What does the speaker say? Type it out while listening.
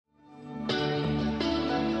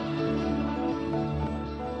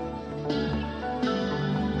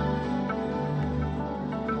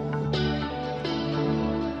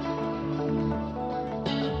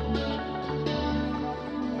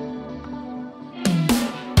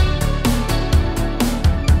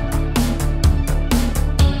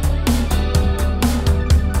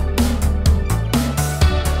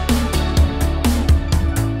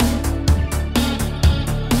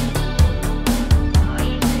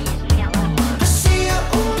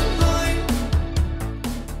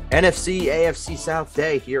NFC, AFC South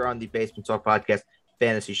Day here on the Basement Talk Podcast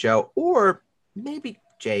Fantasy Show. Or maybe,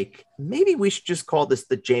 Jake, maybe we should just call this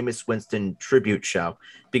the Jameis Winston Tribute Show,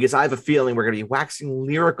 because I have a feeling we're going to be waxing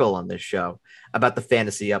lyrical on this show about the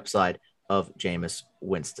fantasy upside of Jameis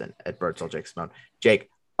Winston at Birdsall Jake Simone. Jake,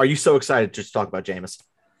 are you so excited to just talk about Jameis?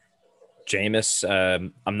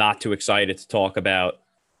 I'm not too excited to talk about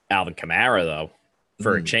Alvin Kamara, though,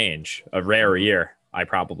 for a change. A rare year, I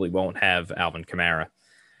probably won't have Alvin Kamara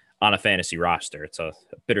on a fantasy roster. It's a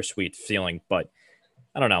bittersweet feeling, but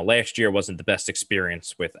I don't know. Last year wasn't the best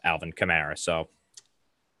experience with Alvin Kamara, so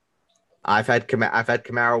I've had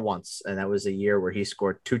Kamara once, and that was a year where he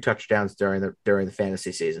scored 2 touchdowns during the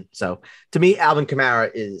fantasy season. So to me, Alvin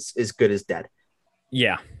Kamara is good as dead.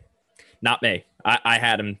 Yeah, not me. I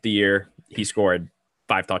had him the year he scored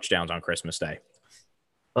 5 touchdowns on Christmas Day.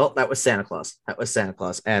 Well, that was Santa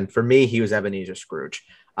Claus. And for me, he was Ebenezer Scrooge.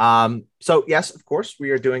 So yes, of course,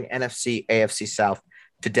 we are doing NFC, AFC South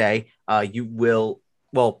today. You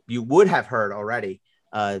would have heard already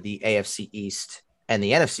the AFC East and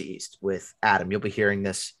the NFC East with Adam. You'll be hearing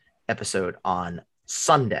this episode on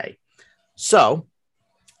Sunday. So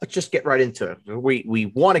let's just get right into it. We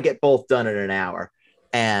want to get both done in an hour,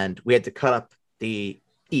 and we had to cut up the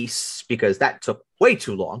East because that took way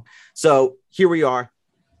too long. So here we are.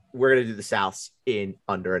 We're going to do the Souths in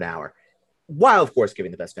under an hour, while, of course,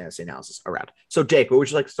 giving the best fantasy analysis around. So, Jake, what would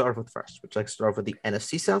you like to start off with first? Would you like to start off with the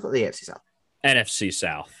NFC South or the AFC South? NFC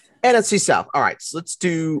South. NFC South. All right. So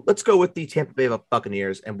let's go with the Tampa Bay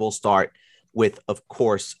Buccaneers, and we'll start with, of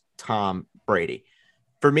course, Tom Brady.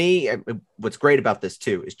 For me, what's great about this,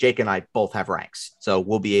 too, is Jake and I both have ranks. So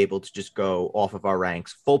we'll be able to just go off of our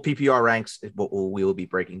ranks. Full PPR ranks is what we will be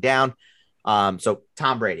breaking down. So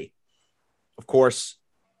Tom Brady, of course,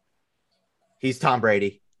 he's Tom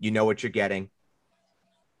Brady. You know what you're getting.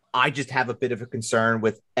 I just have a bit of a concern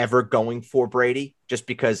with ever going for Brady just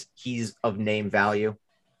because he's of name value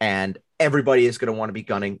and everybody is going to want to be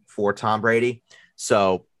gunning for Tom Brady.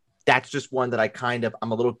 So that's just one that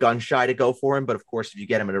I'm a little gun shy to go for him. But of course, if you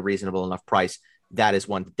get him at a reasonable enough price, that is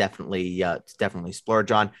one to definitely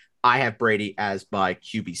splurge on. I have Brady as my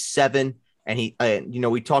QB7,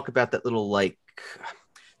 and we talk about that little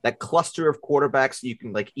that cluster of quarterbacks you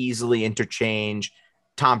can easily interchange.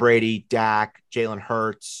 Tom Brady, Dak, Jalen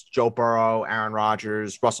Hurts, Joe Burrow, Aaron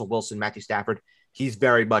Rodgers, Russell Wilson, Matthew Stafford. He's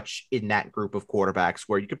very much in that group of quarterbacks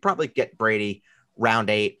where you could probably get Brady round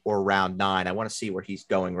 8 or round 9. I want to see where he's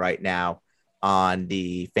going right now on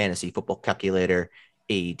the fantasy football calculator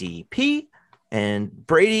ADP. And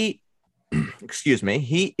Brady, excuse me,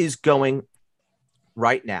 he is going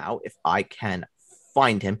right now, if I can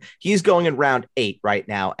find him, he's going in round 8 right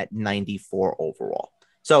now at 94 overall.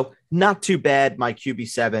 So not too bad. My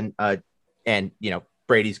QB7, and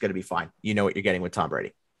Brady's going to be fine. You know what you're getting with Tom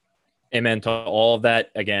Brady. Amen to all of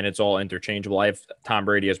that. Again, it's all interchangeable. I have Tom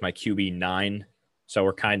Brady as my QB9, so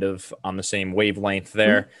we're kind of on the same wavelength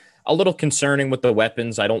there. A little concerning with the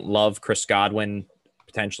weapons. I don't love Chris Godwin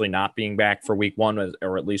potentially not being back for week 1,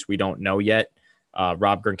 or at least we don't know yet.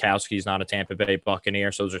 Rob Gronkowski is not a Tampa Bay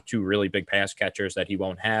Buccaneer, so those are 2 really big pass catchers that he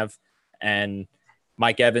won't have. And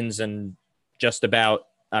Mike Evans and just about,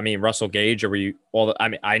 Russell Gage.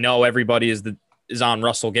 I know everybody is on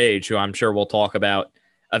Russell Gage, who I'm sure we'll talk about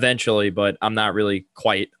eventually, but I'm not really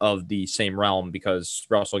quite of the same realm because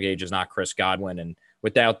Russell Gage is not Chris Godwin. And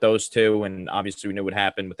without those 2, and obviously we knew what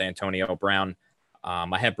happened with Antonio Brown,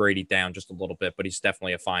 I have Brady down just a little bit, but he's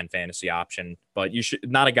definitely a fine fantasy option. But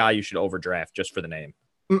not a guy you should overdraft just for the name.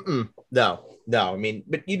 No.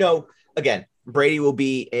 But again, Brady will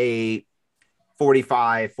be a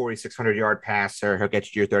 4,600 yard passer. He'll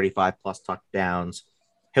get you your 35 plus touchdowns.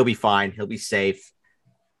 He'll be fine. He'll be safe.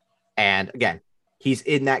 And again, he's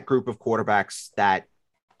in that group of quarterbacks that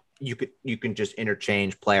you can just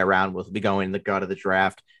interchange, play around with. He'll be going in the gut of the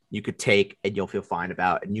draft. You could take and you'll feel fine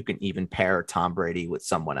about, and you can even pair Tom Brady with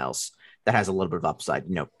someone else that has a little bit of upside.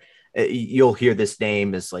 You'll hear this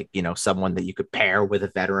name as someone that you could pair with a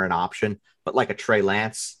veteran option, but like a Trey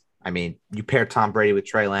Lance. You pair Tom Brady with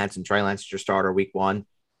Trey Lance, and Trey Lance is your starter week 1.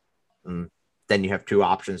 Then you have 2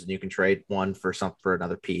 options, and you can trade one for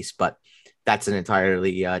another piece. But that's an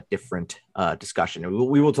entirely different discussion.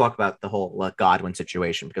 We will talk about the whole Godwin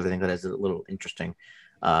situation because I think that is a little interesting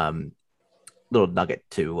little nugget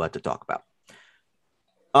to talk about.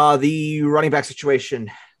 The running back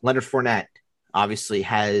situation, Leonard Fournette obviously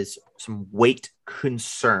has some weight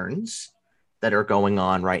concerns that are going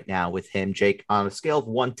on right now with him. Jake, on a scale of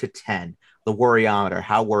 1 to 10, the worryometer,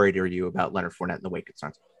 how worried are you about Leonard Fournette and the weight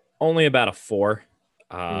concerns? Only about a 4.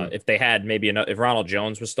 If they had if Ronald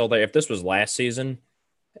Jones was still there, if this was last season,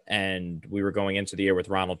 and we were going into the year with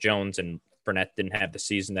Ronald Jones and Fournette didn't have the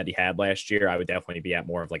season that he had last year, I would definitely be at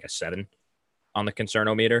more of like a 7 on the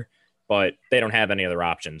concernometer. But they don't have any other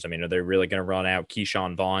options. I mean, are they really going to run out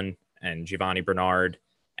Keyshawn Vaughn and Giovanni Bernard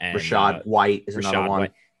and Rashad White is another Rashad one.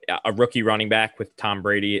 White? A rookie running back with Tom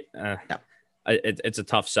Brady. No. It's a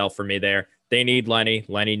tough sell for me there. They need Lenny.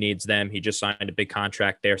 Lenny needs them. He just signed a big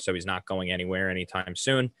contract there, so he's not going anywhere anytime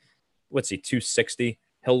soon. What's he, 260?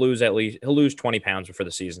 He'll lose 20 pounds before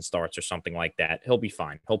the season starts or something like that. He'll be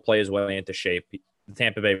fine. He'll play his way into shape. The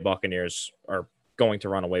Tampa Bay Buccaneers are going to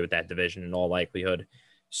run away with that division in all likelihood.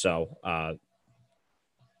 So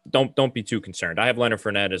don't be too concerned. I have Leonard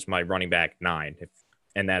Fournette as my running back 9,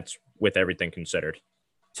 and that's with everything considered.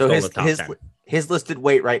 So his listed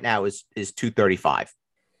weight right now is 235.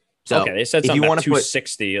 So okay, they said something about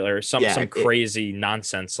 260 or some crazy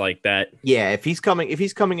nonsense like that. Yeah, if he's coming in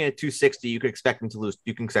at 260, you can expect him to lose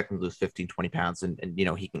 15, 20 pounds, and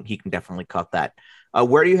he can definitely cut that.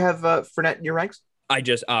 Where do you have Fournette in your ranks? I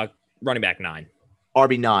just running back 9.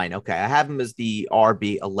 RB9. Okay, I have him as the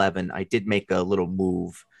RB11. I did make a little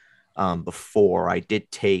move before. I did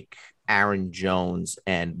take Aaron Jones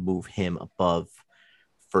and move him above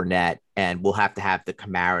Fournette, and we'll have to have the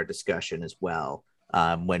Kamara discussion as well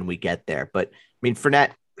when we get there. But I mean,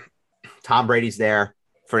 Fournette, Tom Brady's there.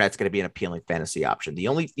 Fournette's going to be an appealing fantasy option. The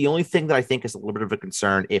only thing that I think is a little bit of a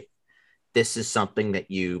concern, if this is something that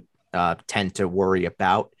you tend to worry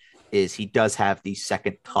about, is he does have the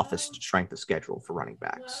second toughest strength of schedule for running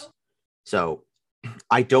backs. So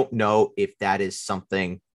I don't know if that is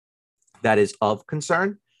something that is of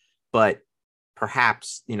concern, but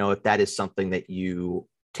perhaps, if that is something that you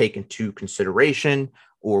take into consideration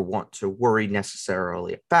or want to worry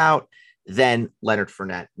necessarily about, then Leonard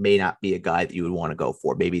Fournette may not be a guy that you would want to go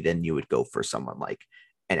for. Maybe then you would go for someone like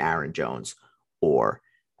an Aaron Jones or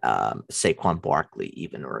Saquon Barkley,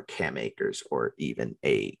 even, or a Cam Akers, or even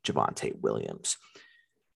a Javonte Williams.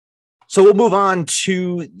 So we'll move on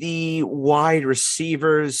to the wide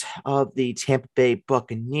receivers of the Tampa Bay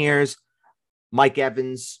Buccaneers. Mike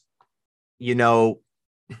Evans, you know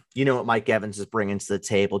what Mike Evans is bringing to the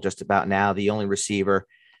table just about now. The only receiver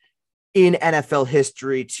in NFL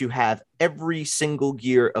history to have every single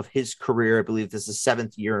year of his career. I believe this is the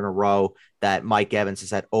 7th year in a row that Mike Evans has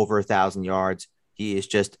had over 1,000 yards. He is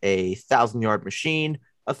just a 1,000-yard machine,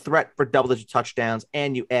 a threat for double-digit touchdowns,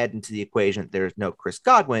 and you add into the equation there's no Chris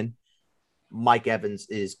Godwin. Mike Evans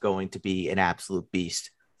is going to be an absolute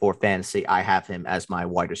beast for fantasy. I have him as my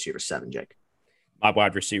wide receiver 7, Jake. My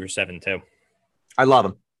wide receiver 7, too. I love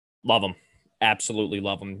him. Love him. Absolutely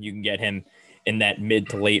love him. You can get him in that mid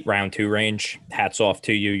to late round 2 range. Hats off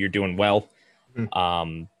to you. You're doing well.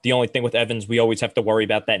 Mm-hmm. The only thing with Evans, we always have to worry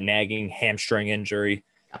about that nagging hamstring injury.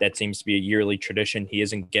 That seems to be a yearly tradition. He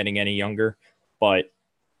isn't getting any younger, but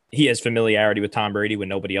he has familiarity with Tom Brady when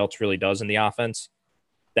nobody else really does in the offense.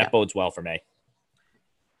 That bodes well for me.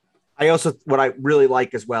 What I really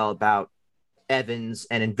like as well about Evans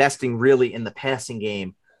and investing really in the passing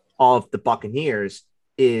game of the Buccaneers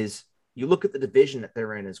is you look at the division that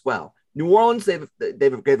they're in as well. New Orleans, they have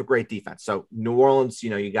a great defense. So New Orleans,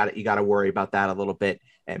 you got to worry about that a little bit.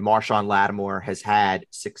 And Marshawn Lattimore has had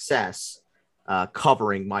success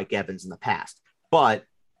covering Mike Evans in the past. But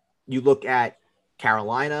you look at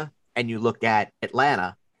Carolina and you look at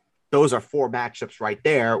Atlanta, those are 4 matchups right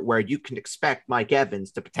there where you can expect Mike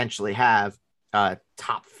Evans to potentially have a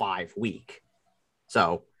top 5 week.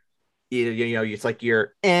 So, it's like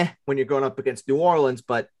you're when you're going up against New Orleans,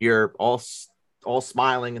 but you're all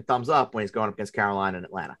smiling and thumbs up when he's going up against Carolina and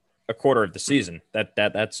Atlanta. A quarter of the season.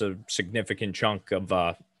 That's a significant chunk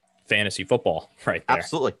of fantasy football right there.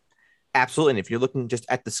 Absolutely. And if you're looking just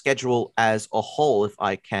at the schedule as a whole, if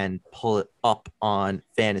I can pull it up on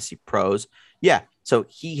Fantasy Pros. Yeah. So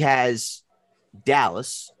he has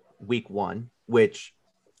Dallas week 1, which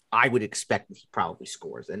I would expect he probably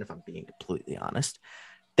scores in, if I'm being completely honest.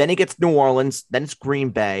 Then he gets New Orleans. Then it's Green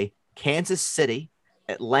Bay, Kansas City,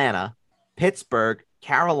 Atlanta, Pittsburgh,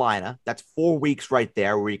 Carolina. That's 4 weeks right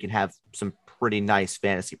there where you can have some pretty nice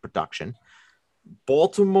fantasy production.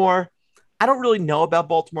 Baltimore. I don't really know about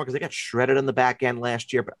Baltimore because they got shredded on the back end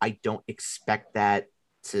last year, but I don't expect that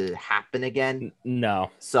to happen again. No.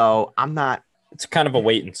 So I'm not. It's kind of a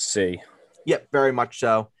wait and see. Yep, very much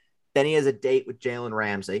so. Then he has a date with Jalen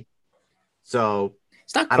Ramsey. So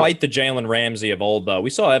it's not quite the Jalen Ramsey of old, though. We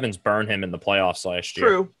saw Evans burn him in the playoffs last year.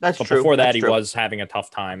 True. That's but true. Before that, he was having a tough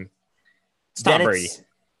time. It's Tom Brady.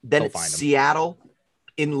 Then it's Seattle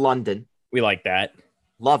in London. We like that.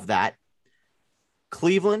 Love that.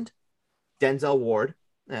 Cleveland. Denzel Ward.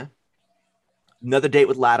 Yeah. Another date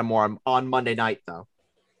with Lattimore on Monday night, though.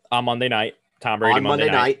 On Monday night. Tom Brady on Monday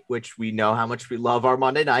night, which we know how much we love our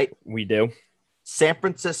Monday night. We do. San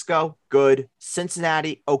Francisco, good.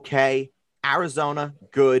 Cincinnati, okay. Arizona,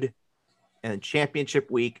 good. And then championship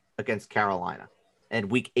week against Carolina. And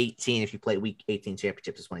week 18, if you play week 18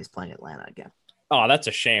 championships, is when he's playing Atlanta again. Oh, that's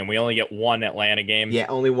a shame. We only get one Atlanta game. Yeah,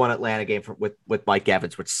 only one Atlanta game with Mike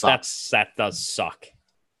Evans, which sucks. That does suck.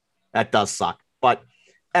 That does suck. But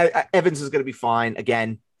Evans is going to be fine.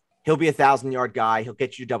 Again, he'll be a 1,000-yard guy. He'll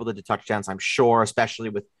get you double-digit touchdowns, I'm sure, especially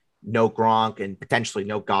with no Gronk and potentially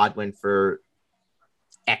no Godwin for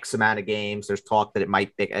X amount of games. There's talk that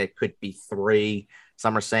it could be 3.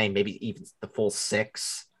 Some are saying maybe even the full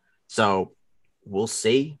 6. So we'll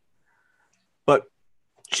see. But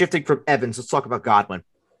shifting from Evans, let's talk about Godwin.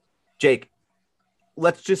 Jake,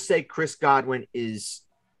 let's just say Chris Godwin is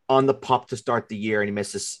on the pup to start the year and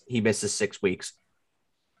he misses 6 weeks.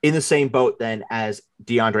 In the same boat then as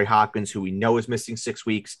DeAndre Hopkins, who we know is missing 6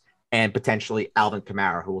 weeks, and potentially Alvin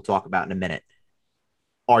Kamara, who we'll talk about in a minute.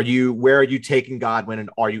 Where are you taking Godwin, and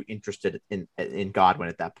are you interested in Godwin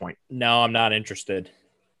at that point? No, I'm not interested.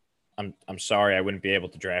 I'm sorry, I wouldn't be able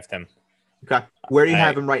to draft him. Okay. Where do you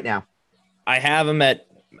have him right now? I have him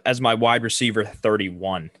as my wide receiver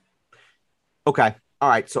 31. Okay. All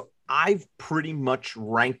right. So I've pretty much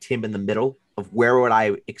ranked him in the middle of where would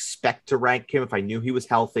I expect to rank him if I knew he was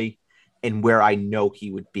healthy, and where I know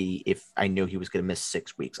he would be if I knew he was going to miss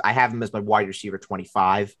 6 weeks. I have him as my wide receiver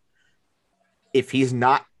 25. If he's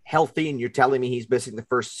not healthy and you're telling me he's missing the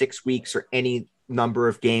first 6 weeks or any number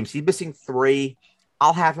of games, he's missing 3,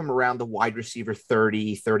 I'll have him around the wide receiver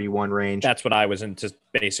 30, 31 range. That's what I was into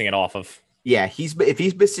basing it off of. Yeah, if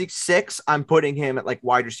he's missing 6, I'm putting him at like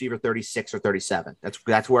wide receiver 36 or 37.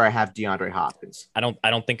 That's where I have DeAndre Hopkins. I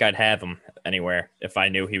don't think I'd have him anywhere if I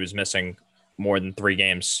knew he was missing more than 3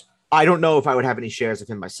 games. I don't know if I would have any shares of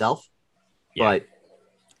him myself, but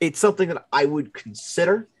it's something that I would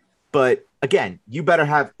consider. But again, you better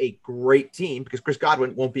have a great team because Chris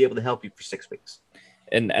Godwin won't be able to help you for 6 weeks.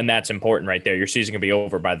 And that's important right there. Your season can be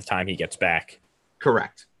over by the time he gets back.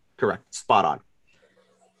 Correct. Spot on.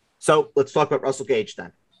 So let's talk about Russell Gage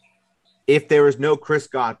then. If there is no Chris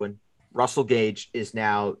Godwin, Russell Gage is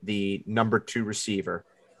now the number 2 receiver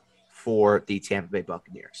for the Tampa Bay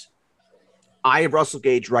Buccaneers. I have Russell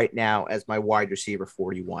Gage right now as my wide receiver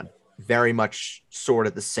 41. Very much sort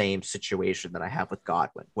of the same situation that I have with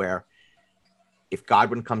Godwin, where if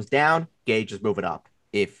Godwin comes down, Gage is moving up.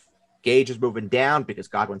 If Gage is moving down because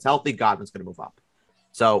Godwin's healthy, Godwin's going to move up.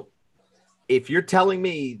 So if you're telling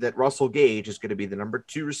me that Russell Gage is going to be the number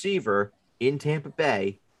 2 receiver in Tampa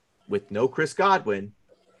Bay with no Chris Godwin,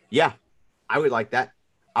 yeah, I would like that.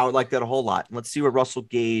 I would like that a whole lot. Let's see where Russell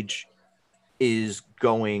Gage is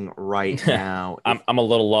going right now. I'm a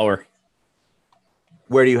little lower.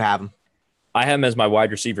 Where do you have him? I have him as my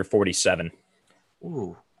wide receiver 47.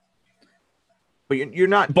 Ooh. But you're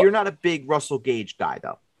not a big Russell Gage guy,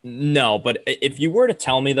 though. No, but if you were to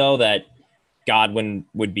tell me, though, that Godwin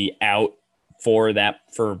would be out for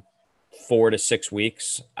 4 to 6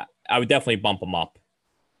 weeks, I would definitely bump him up.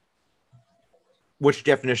 Which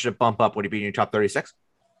definition of bump up would he be in your top 36?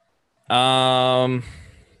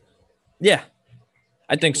 Yeah,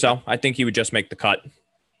 I think so. I think he would just make the cut.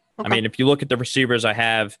 Okay. I mean, if you look at the receivers I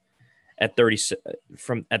have at 30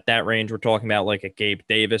 at that range, we're talking about like a Gabe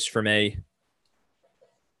Davis for me,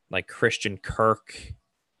 like Christian Kirk,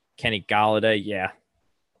 Kenny Golladay. Yeah,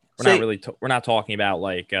 we're not talking about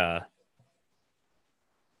like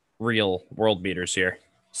real world beaters here.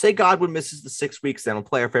 Say Godwin misses the 6 weeks, then we'll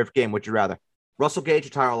play our favorite game. Would you rather Russell Gage or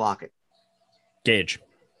Tyler Lockett? Gage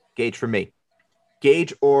for me.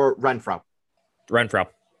 Gage or Renfrow? Renfrow.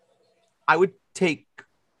 I would take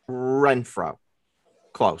Renfrow.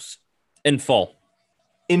 Close. In full.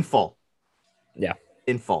 Yeah.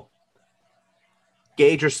 In full.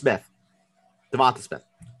 Gage or Smith? Devonta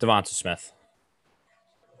Smith.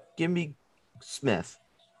 Give me Smith.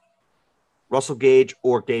 Russell Gage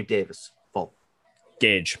or Gabe Davis? Full.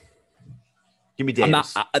 Gage. Give me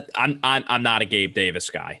Davis. I'm not a Gabe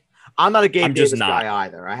Davis guy. I'm not a Gabe Davis guy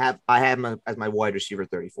either. I have him as my wide receiver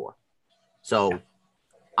 34. So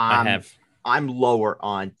I'm lower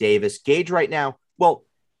on Davis. Gage right now. Well,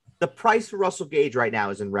 the price for Russell Gage right now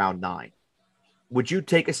is in round 9. Would you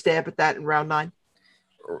take a stab at that in round 9?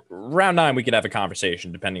 Round 9, we could have a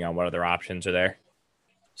conversation depending on what other options are there.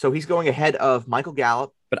 So he's going ahead of Michael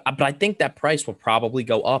Gallup. But I think that price will probably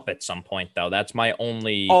go up at some point, though. That's my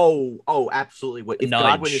only. Oh, absolutely.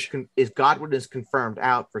 If Godwin is confirmed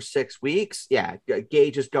out for 6 weeks, yeah,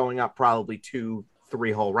 Gage is going up probably 2-3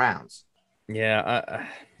 whole rounds. Yeah,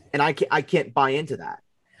 and I can't buy into that.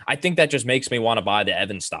 I think that just makes me want to buy the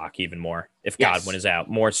Evans stock even more if Godwin is out,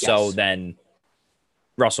 more so than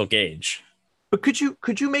Russell Gage. But could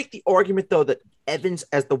you make the argument though that Evans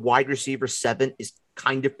as the wide receiver 7 is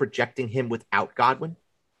kind of projecting him without Godwin?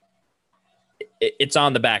 It's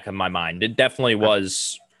on the back of my mind. It definitely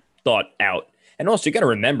was thought out. And also, you got to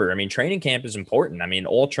remember, I mean, training camp is important. I mean,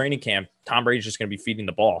 all training camp, Tom Brady's just going to be feeding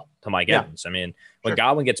the ball to Mike Evans. I mean, when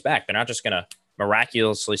Godwin gets back, they're not just going to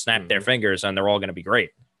miraculously snap their fingers and they're all going to be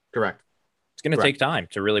great. Correct. It's going to take time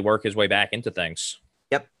to really work his way back into things.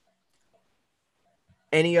 Yep.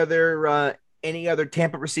 Any other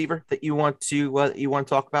Tampa receiver that you want to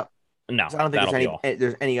talk about? No, I don't think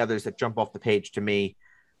there's any others that jump off the page to me.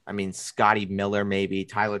 I mean, Scotty Miller, maybe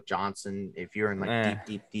Tyler Johnson. If you're in like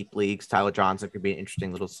deep leagues, Tyler Johnson could be an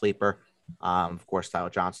interesting little sleeper. Of course, Tyler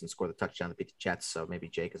Johnson scored the touchdown to beat the Jets, so maybe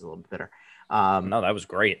Jake is a little bit bitter. No, that was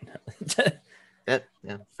great.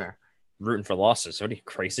 Yeah, fair. Rooting for losses. What are you,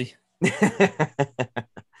 crazy?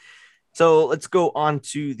 So let's go on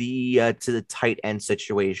to the tight end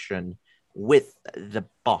situation with the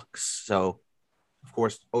Bucs. So, of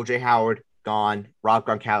course, OJ Howard gone, Rob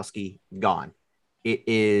Gronkowski gone. It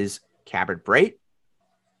is Cameron Brate.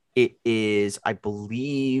 It is, I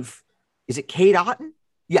believe, is it Cade Otton?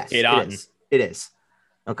 Yes, Cade Otton. It is.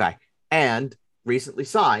 Okay. And recently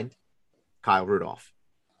signed Kyle Rudolph.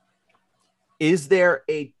 Is there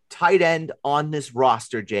a tight end on this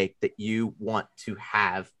roster, Jake, that you want to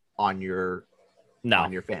have on your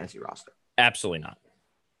fantasy roster? Absolutely not.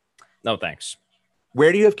 No, thanks.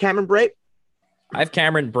 Where do you have Cameron Brate? I have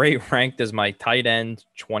Cameron Brate ranked as my tight end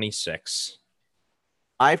 26.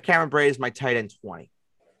 I have Cameron Brate as my tight end 20.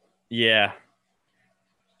 Yeah.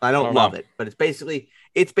 I don't love it, but it's basically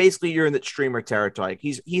you're in that streamer territory.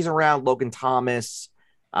 He's around Logan Thomas,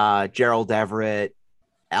 Gerald Everett,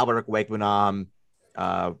 Albert Wegmanam,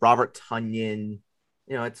 Robert Tunyon.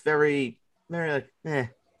 You know, it's very, very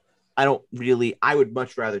like, I would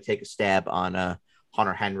much rather take a stab on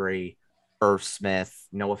Hunter Henry, Irv Smith,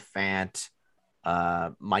 Noah Fant,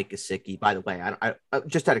 Mike Gesicki. By the way, I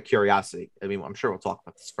just out of curiosity, I mean, I'm sure we'll talk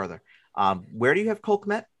about this further. Where do you have Cole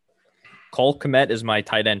Kmet? Cole Kmet is my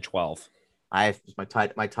tight end 12. I have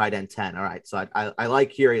my tight end 10. All right. So I like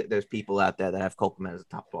hearing that there's people out there that have Cole Kmet as a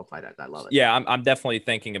top 12 tight end. I love it. Yeah, I'm definitely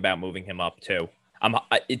thinking about moving him up too.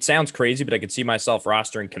 It sounds crazy, but I could see myself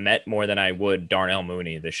rostering Kmet more than I would Darnell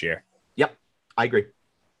Mooney this year. Yep. I agree.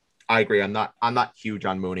 I'm not huge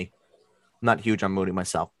on Mooney. I'm not huge on Mooney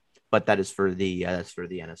myself, but that is for the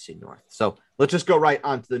NFC North. So let's just go right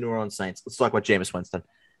on to the New Orleans Saints. Let's talk about Jameis Winston,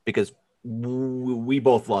 because we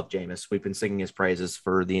both love Jameis. We've been singing his praises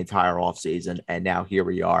for the entire offseason, and now here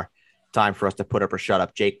we are. Time for us to put up or shut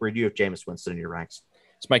up. Jake, where do you have Jameis Winston in your ranks?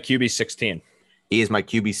 It's my QB 16. He is my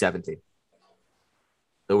QB 17.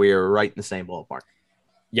 So we are right in the same ballpark.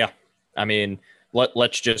 Yeah. I mean,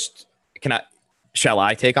 let's just shall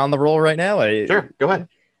I take on the role right now? Sure, go ahead.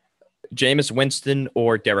 Jameis Winston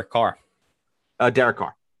or Derek Carr? Derek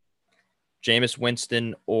Carr. Jameis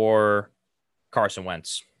Winston or Carson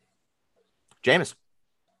Wentz? Jameis.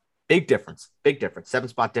 Big difference.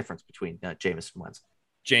 7-spot difference between Jameis and Wentz.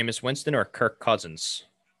 Jameis Winston or Kirk Cousins?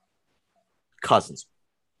 Cousins.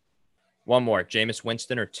 One more. Jameis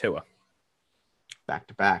Winston or Tua? Back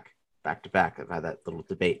to back. I've had that little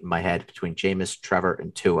debate in my head between Jameis, Trevor,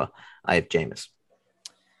 and Tua. I have Jameis.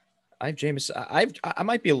 I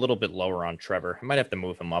might be a little bit lower on Trevor. I might have to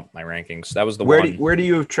move him up my rankings. That was the one. Where do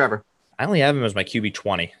you have Trevor? I only have him as my QB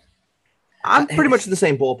 20. I'm pretty much in the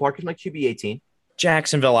same ballpark as my QB 18.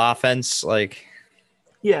 Jacksonville offense,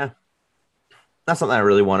 yeah, that's something I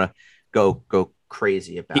really want to go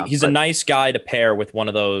crazy about. He's a nice guy to pair with one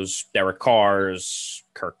of those Derek Carrs,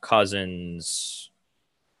 Kirk Cousins,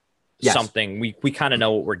 something. We kind of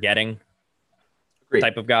know what we're getting. Agreed.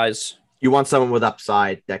 Type of guys. You want someone with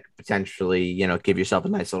upside that could potentially, give yourself a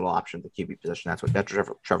nice little option at the QB position. That's what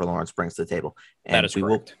Trevor Lawrence brings to the table. And that is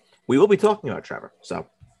correct. We will be talking about Trevor. So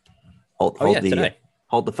hold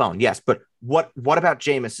the phone. Yes, but what about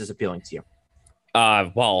Jameis is appealing to you?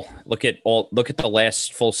 Well, look at the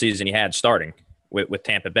last full season he had starting with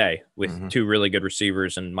Tampa Bay with two really good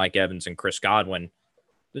receivers and Mike Evans and Chris Godwin.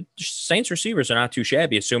 The Saints receivers are not too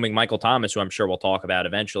shabby, assuming Michael Thomas, who I'm sure we'll talk about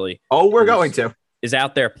eventually. Oh, we're going to. Is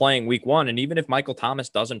out there playing week 1. And even if Michael Thomas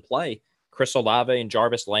doesn't play, Chris Olave and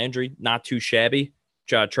Jarvis Landry, not too shabby.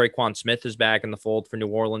 Traquan Smith is back in the fold for New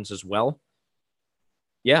Orleans as well.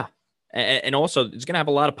 Yeah. And also, he's going to have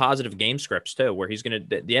a lot of positive game scripts, too, where he's going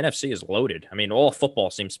to – the NFC is loaded. I mean, all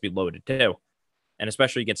football seems to be loaded, too. And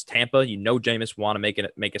especially against Tampa, Jameis want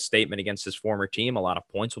to make a statement against his former team. A lot of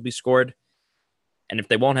points will be scored. And if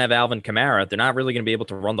they won't have Alvin Kamara, they're not really going to be able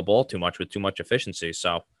to run the ball too much with too much efficiency.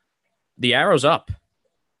 So the arrow's up.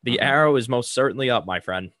 The arrow is most certainly up, my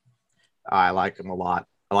friend. I like him a lot.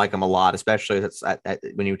 I like him a lot, especially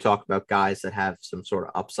when you talk about guys that have some sort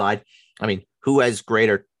of upside. I mean, who has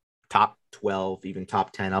greater top 12, even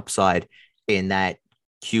top 10 upside in that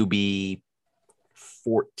QB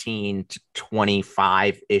 14 to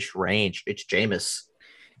 25 ish range? It's Jameis.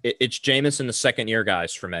 It's Jameis in the second year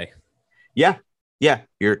guys for me. Yeah. Yeah.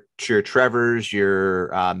 Your Trevors,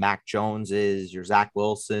 your Mac Joneses, your Zach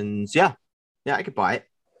Wilsons. Yeah. Yeah. I could buy it.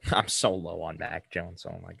 I'm so low on Mac Jones.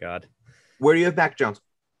 Oh my God. Where do you have Mac Jones?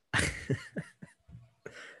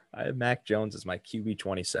 I have Mac Jones as my QB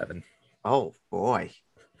 27. Oh, boy.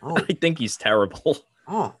 Oh, I think he's terrible.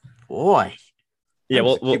 oh boy. Yeah,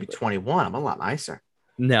 well, QB 21. I'm a lot nicer.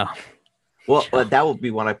 No. Well, that will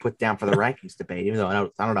be what I put down for the rankings debate, even though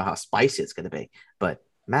I don't know how spicy it's going to be. But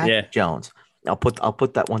Mac Jones, I'll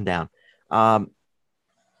put that one down.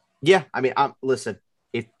 Yeah, I mean, listen.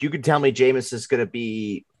 If you could tell me Jameis is going to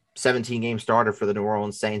be 17-game starter for the New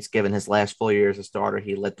Orleans Saints, given his last full year as a starter,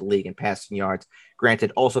 he led the league in passing yards.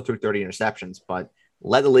 Granted, also threw 30 interceptions, but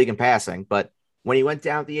led the league in passing. But when he went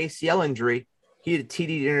down with the ACL injury, he had a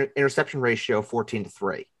TD interception ratio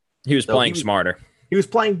 14-3. He was playing smarter. He was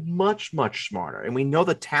playing much, much smarter. And we know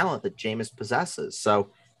the talent that Jameis possesses.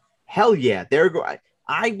 So, hell yeah.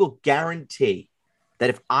 I will guarantee that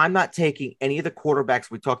if I'm not taking any of the quarterbacks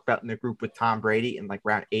we talked about in the group with Tom Brady in like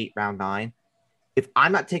round 8, round 9, if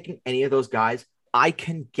I'm not taking any of those guys, I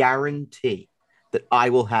can guarantee that I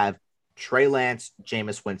will have Trey Lance,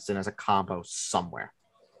 Jameis Winston as a combo somewhere.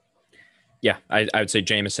 Yeah, I would say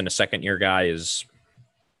Jameis in a second-year guy is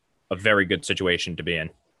a very good situation to be in.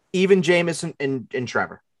 Even Jameis and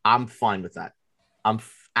Trevor, I'm fine with that. I'm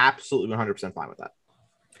absolutely 100% fine with that.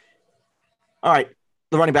 All right,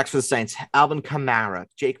 the running backs for the Saints, Alvin Kamara.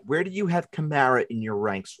 Jake, where do you have Kamara in your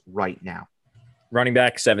ranks right now? Running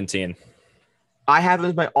back 17. I have him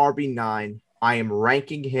as my RB9. I am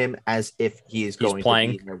ranking him as if he is going to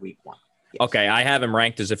be in their week 1. Yes. Okay, I have him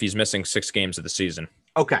ranked as if he's missing 6 games of the season.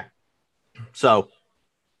 Okay, so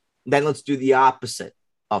then let's do the opposite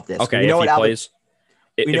of this. Okay, if he plays.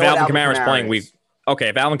 If Alvin Kamara is playing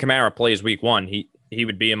if Alvin Kamara plays week 1, he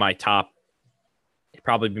would be in my top. He'd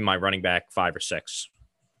probably be my running back 5 or 6.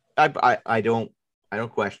 I don't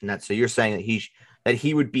question that. So you're saying that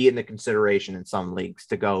he would be in the consideration in some leagues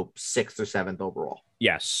to go 6th or 7th overall.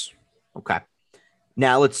 Yes. Okay.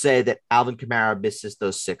 Now let's say that Alvin Kamara misses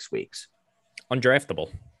those 6 weeks.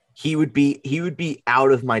 Undraftable. He would be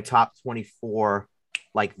out of my top 24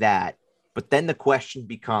 like that. But then the question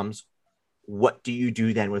becomes, what do you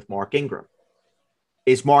do then with Mark Ingram?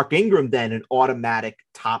 Is Mark Ingram then an automatic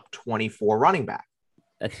top 24 running back?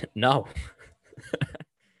 No.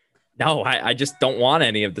 No, I just don't want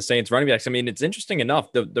any of the Saints running backs. I mean, it's interesting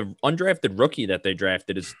enough. The undrafted rookie that they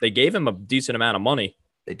drafted they gave him a decent amount of money.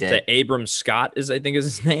 They did. Abram Scott is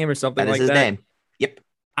his name or something like that. That is his name. Yep.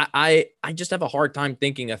 I just have a hard time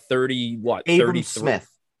thinking a 30 what? Abram Smith.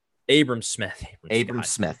 Abram Smith. Abram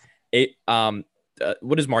Smith.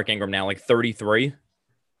 What is Mark Ingram now? Like 33?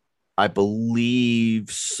 I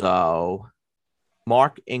believe so.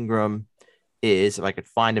 Mark Ingram is, if I could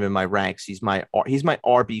find him in my ranks, he's my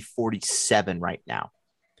RB 47 right now.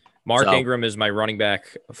 Mark Ingram is my running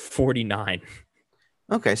back 49.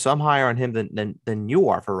 Okay, so I'm higher on him than you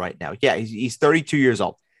are for right now. Yeah, he's 32 years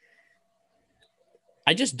old.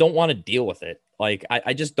 I just don't want to deal with it. Like,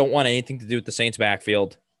 I just don't want anything to do with the Saints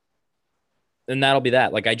backfield. And that'll be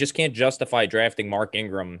that. Like, I just can't justify drafting Mark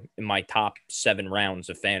Ingram in my top 7 rounds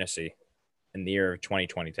of fantasy in the year of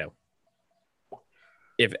 2022.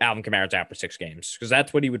 If Alvin Kamara's out for 6 games, because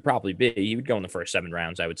that's what he would probably be. He would go in the first 7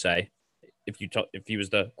 rounds, I would say, if he was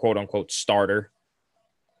the quote unquote starter.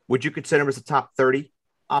 Would you consider him as a top 30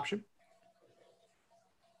 option?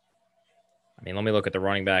 I mean, let me look at the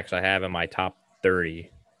running backs I have in my top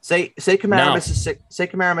 30. Say Kamara misses 6. Say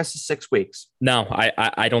Kamara misses 6 weeks. No,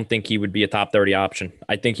 I don't think he would be a top 30 option.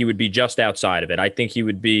 I think he would be just outside of it. I think he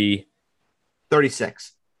would be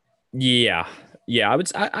 36. Yeah.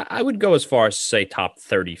 I would go as far as to say top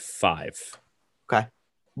 35. Okay.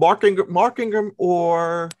 Mark Ingram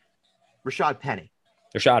or Rashad Penny?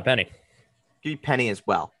 Rashad Penny. Give me Penny as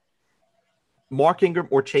well. Mark Ingram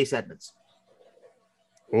or Chase Edmonds?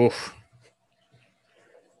 Oof.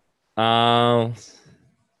 Mark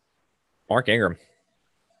Ingram.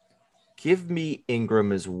 Give me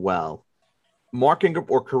Ingram as well. Mark Ingram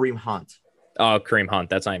or Kareem Hunt? Oh, Kareem Hunt.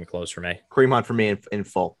 That's not even close for me. Kareem Hunt for me in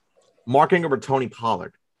full. Mark Ingram or Tony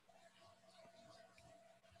Pollard?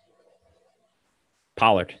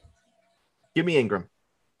 Pollard. Give me Ingram.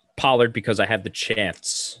 Pollard because I have the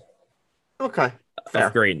chance. Okay. Fair.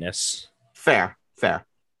 Of greatness. Fair.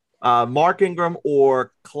 Mark Ingram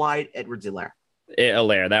or Clyde Edwards-Helaire?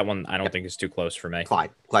 Allaire, that one I don't think is too close for me.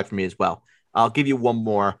 Clyde for me as well. I'll give you one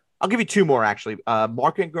more. I'll give you two more actually.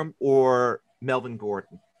 Mark Ingram or Melvin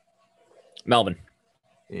Gordon. Melvin.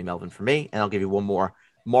 Melvin for me, and I'll give you one more.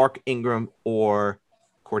 Mark Ingram or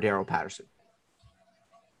Cordero Patterson.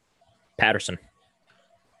 Patterson.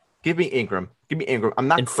 Give me Ingram. I'm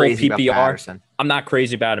not In crazy full about PPR, Patterson. I'm not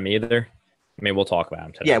crazy about him either. I mean, we'll talk about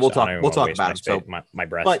him today. Yeah, we'll so talk. We'll talk about him. So my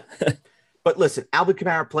breath. But listen, Alvin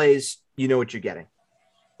Kamara plays. You know what you're getting.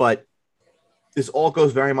 But this all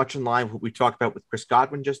goes very much in line with what we talked about with Chris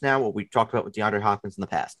Godwin just now. What we talked about with DeAndre Hopkins in the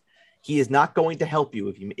past. He is not going to help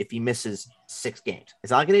you if he misses 6 games.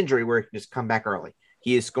 It's not like an injury where he can just come back early.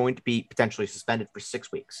 He is going to be potentially suspended for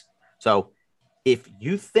 6 weeks. So if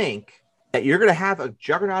you think that you're going to have a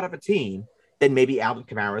juggernaut of a team, then maybe Alvin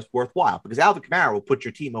Kamara is worthwhile because Alvin Kamara will put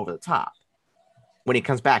your team over the top when he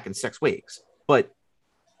comes back in 6 weeks. But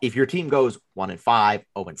if your team goes 1-5,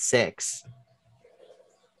 0-6,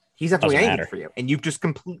 he's not doing anything for you. And you've just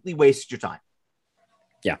completely wasted your time.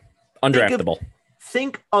 Yeah. Undraftable.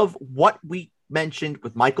 Think of what we mentioned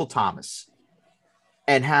with Michael Thomas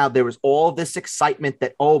and how there was all this excitement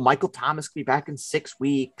that, Michael Thomas could be back in 6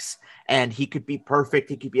 weeks and he could be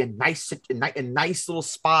perfect. He could be a nice little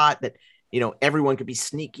spot that, everyone could be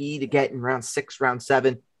sneaky to get in round 6, round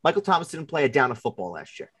 7. Michael Thomas didn't play a down of football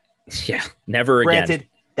last year. Yeah, never again. Granted,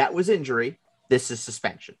 that was injury. This is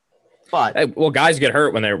suspension. But guys get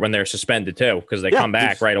hurt when they're suspended too because they come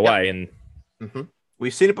back right away. And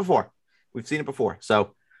we've seen it before.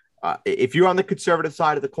 So if you're on the conservative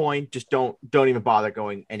side of the coin, just don't even bother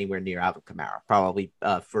going anywhere near Alvin Kamara. Probably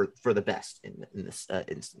for the best in this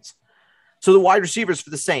instance. So the wide receivers for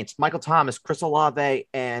the Saints: Michael Thomas, Chris Olave,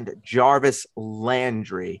 and Jarvis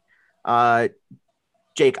Landry.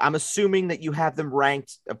 Jake, I'm assuming that you have them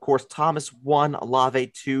ranked. Of course, Thomas 1,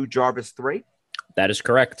 Olave 2, Jarvis 3. That is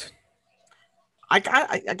correct. I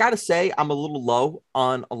gotta say I'm a little low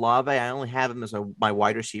on Olave. I only have him as my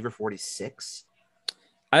wide receiver 46.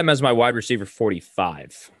 I have him as my wide receiver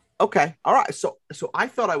 45. Okay, all right. So I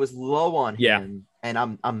thought I was low on him, and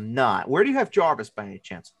I'm not. Where do you have Jarvis by any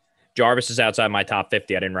chance? Jarvis is outside my top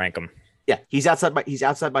 50. I didn't rank him. Yeah, he's outside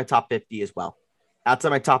my top 50 as well. Outside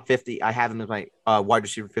my top 50, I have him as my wide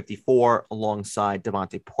receiver 54 alongside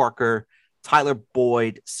Devontae Parker, Tyler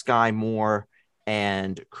Boyd, Sky Moore,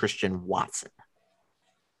 and Christian Watson.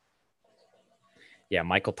 Yeah,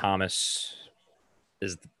 Michael Thomas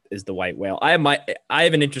is the white whale. I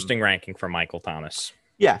have an interesting ranking for Michael Thomas.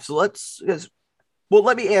 Yeah, so let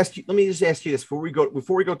me just ask you this before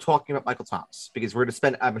we go talking about Michael Thomas, because we're going to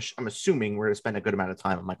spend I'm assuming we're going to spend a good amount of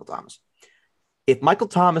time on Michael Thomas. If Michael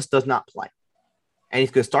Thomas does not play and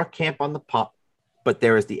he's going to start camp on the pup, but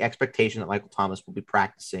there is the expectation that Michael Thomas will be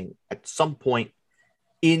practicing at some point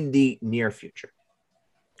in the near future.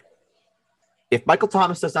 If Michael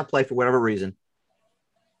Thomas does not play for whatever reason,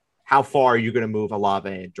 how far are you going to move Olave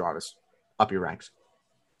and Jarvis up your ranks?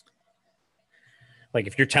 Like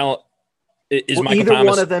if you're telling, is will Michael either Thomas,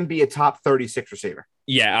 one of them be a top 36 receiver?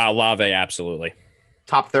 Yeah, Olave, absolutely.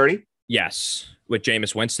 Top 30? Yes. With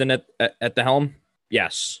Jameis Winston at the helm?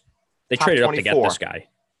 Yes. They Top traded 24. up to get this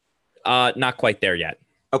guy. Not quite there yet.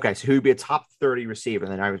 Okay, so who would be a top 30 receiver?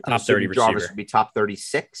 Then I'm top 30 receiver. Jarvis would be top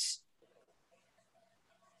 36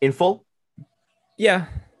 in full? Yeah.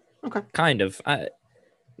 Okay. Kind of.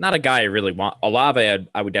 Not a guy I really want. Olave,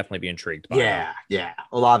 I would definitely be intrigued by. Yeah.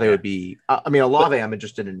 Olave would be. Olave, I'm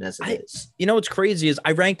interested in as it is. You know what's crazy is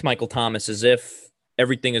I ranked Michael Thomas as if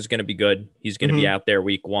everything is going to be good. He's going to be out there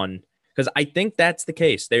week 1 because I think that's the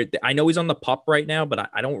case. I know he's on the pup right now, but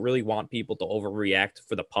I don't really want people to overreact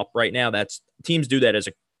for the pup right now. Teams do that as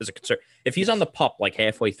a concern. If he's on the pup like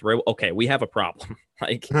halfway through, okay, we have a problem.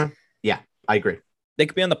 Yeah, I agree. They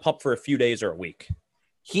could be on the pup for a few days or a week.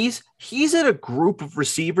 He's in a group of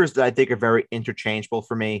receivers that I think are very interchangeable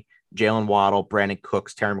for me. Jalen Waddle, Brandon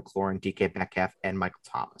Cooks, Terry McLaurin, DK Metcalf, and Michael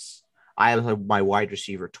Thomas. I have my wide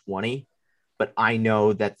receiver 20, but I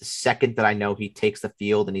know that the second that I know he takes the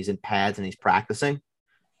field and he's in pads and he's practicing,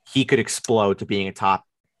 he could explode to being a top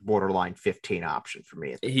borderline 15 option for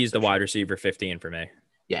me. He's the wide receiver 15 for me.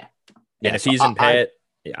 Yeah. And if he's in pad,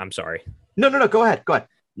 I'm sorry. No. Go ahead.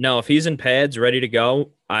 No, if he's in pads ready to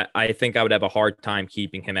go, I think I would have a hard time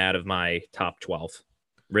keeping him out of my top 12.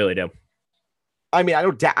 Really do. I mean, I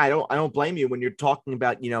don't blame you when you're talking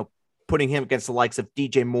about, putting him against the likes of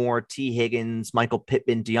DJ Moore, T. Higgins, Michael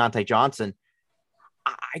Pittman, Deontay Johnson.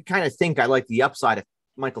 I kind of think I like the upside of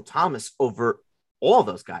Michael Thomas over all of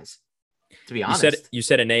those guys, to be honest. You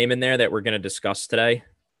said a name in there that we're going to discuss today,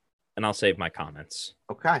 and I'll save my comments.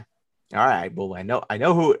 Okay. All right. Well, I know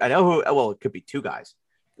who. Well, it could be 2 guys.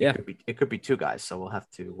 Yeah. It could be two guys. So we'll have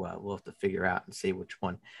to figure out and see which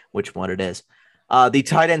one it is. The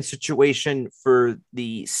tight end situation for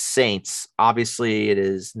the Saints, obviously, it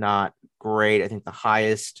is not great. I think the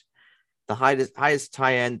highest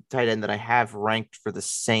tight end that I have ranked for the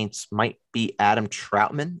Saints might be Adam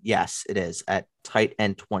Troutman. Yes, it is at tight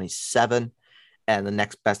end 27. And the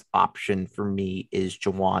next best option for me is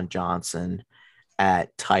Jawan Johnson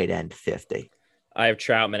at tight end 50. I have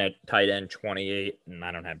Troutman at tight end 28, and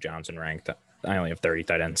I don't have Johnson ranked. I only have 30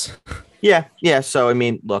 tight ends. Yeah. So I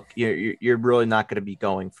mean, look, you're really not going to be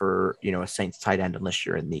going for a Saints tight end unless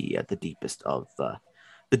you're in the deepest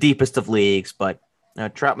of leagues. But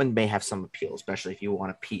Troutman may have some appeal, especially if you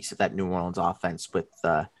want a piece of that New Orleans offense with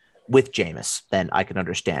Jameis. Then I can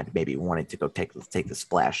understand maybe wanting to go take the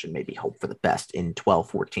splash and maybe hope for the best in 12,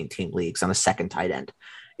 14 team leagues on a second tight end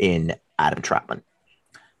in Adam Troutman.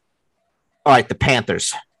 All right, the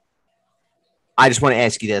Panthers. I just want to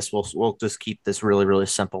ask you this. We'll just keep this really, really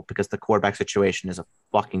simple because the quarterback situation is a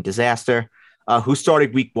fucking disaster. Who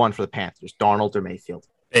started week 1 for the Panthers, Darnold or Mayfield?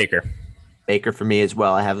 Baker for me as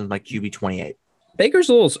well. I have him as my QB 28. Baker's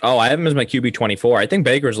a little. Oh, I have him as my QB 24. I think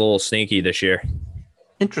Baker's a little sneaky this year.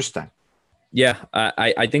 Interesting. Yeah,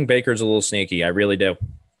 I think Baker's a little sneaky. I really do.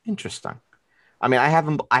 Interesting. I mean, I have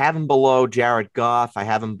him below Jared Goff. I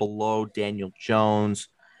have him below Daniel Jones,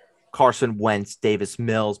 Carson Wentz, Davis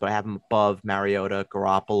Mills, but I have him above Mariota,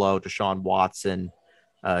 Garoppolo, Deshaun Watson,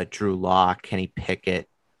 Drew Lock, Kenny Pickett.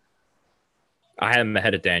 I have him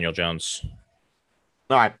ahead of Daniel Jones.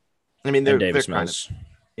 All right. I mean, they're Davis kind Mills.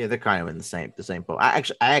 they're kind of in the same boat. I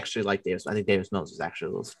actually like Davis. I think Davis Mills is actually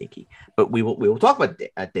a little sneaky, but we will talk about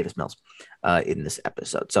Davis Mills in this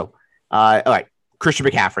episode. So, all right, Christian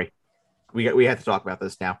McCaffrey. We have to talk about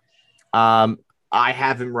this now. I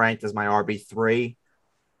have him ranked as my RB3.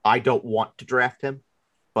 I don't want to draft him,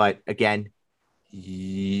 but again,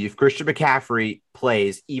 if Christian McCaffrey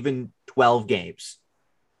plays even 12 games,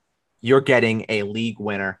 you're getting a league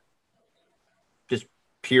winner. Just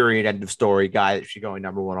period, end of story. Guy that should go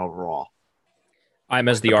number 1 overall. I'm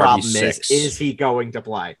as the RB6. is Is he going to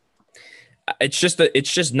play? It's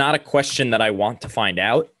just not a question that I want to find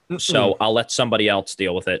out. So I'll let somebody else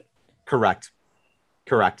deal with it. Correct.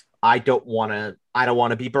 I don't want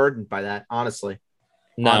to be burdened by that. Honestly.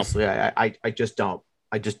 No. Honestly, I just don't.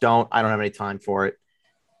 I don't have any time for it.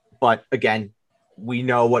 But again, we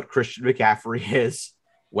know what Christian McCaffrey is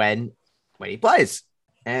when he plays.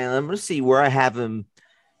 And I'm going to see where I have him.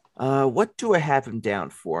 What do I have him down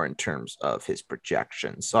for in terms of his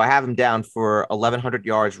projections? So I have him down for 1,100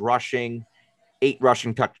 yards rushing, 8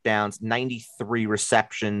 rushing touchdowns, 93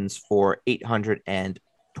 receptions for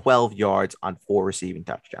 812 yards on 4 receiving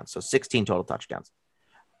touchdowns. So 16 total touchdowns.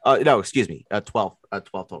 No, excuse me. 12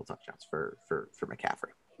 total touchdowns for McCaffrey.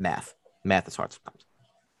 Math is hard sometimes.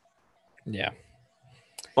 Yeah.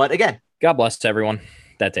 But again, God bless everyone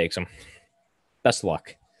that takes him. Best of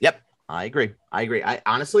luck. Yep. I agree. I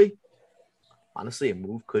honestly, a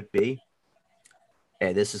move could be.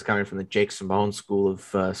 Hey, this is coming from the Jake Simone school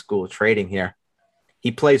of trading here.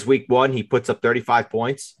 He plays week 1. He puts up 35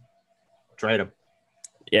 points. Trade him.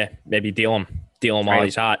 Yeah. Maybe deal him while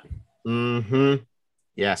he's hot. Mm-hmm.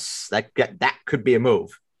 Yes, that could be a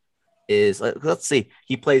move. Let's see.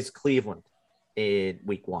 He plays Cleveland in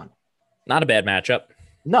week 1. Not a bad matchup.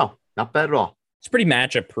 No, not bad at all. It's pretty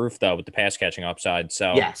matchup proof though with the pass catching upside.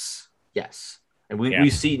 So yes, and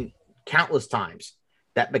we've seen countless times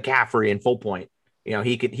that McCaffrey in full point.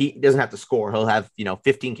 He doesn't have to score. He'll have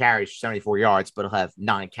 15 carries, 74 yards, but he'll have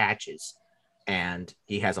 9 catches, and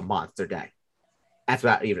he has a monster day. That's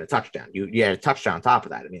about even a touchdown. You had a touchdown on top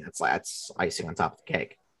of that. I mean, that's icing on top of the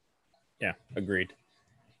cake. Yeah, agreed.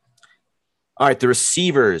 All right, the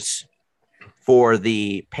receivers for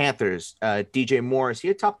the Panthers. DJ Moore, is he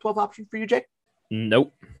a top 12 option for you, Jake?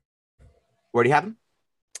 Nope. Where do you have him?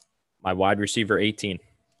 My wide receiver 18.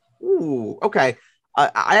 Ooh, okay.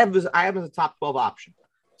 I have him as a top 12 option.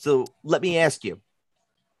 So let me ask you.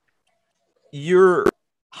 You're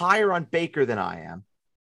higher on Baker than I am,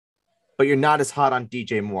 but you're not as hot on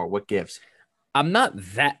DJ Moore. What gives? I'm not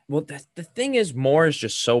that. Well, the thing is, Moore is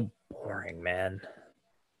just so boring, man.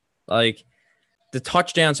 Like, the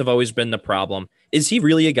touchdowns have always been the problem. Is he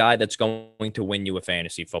really a guy that's going to win you a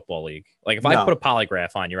fantasy football league? Like, if I put a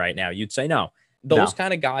polygraph on you right now, you'd say no. Those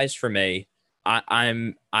kind of guys for me,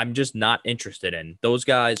 I'm just not interested in. Those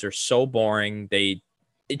guys are so boring.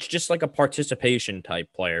 It's just like a participation type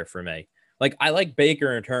player for me. Like, I like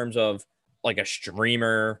Baker in terms of like a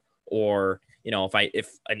streamer, or if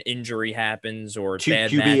an injury happens or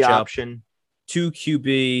bad QB matchup, option, 2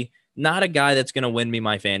 QB. Not a guy that's going to win me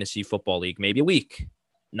my fantasy football league. Maybe a week,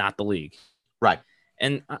 not the league. Right.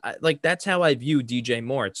 And like, that's how I view DJ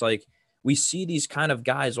Moore. It's like, we see these kind of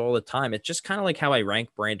guys all the time. It's just kind of like how I rank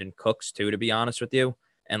Brandon Cooks too, to be honest with you.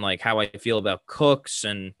 And like how I feel about Cooks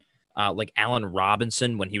and like Allen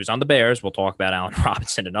Robinson when he was on the Bears. We'll talk about Allen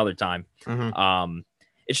Robinson another time. Mm-hmm.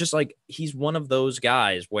 It's just like, he's one of those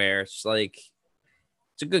guys where it's like,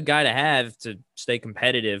 it's a good guy to have to stay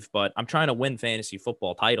competitive, but I'm trying to win fantasy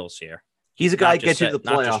football titles here. He's a guy who gets you to the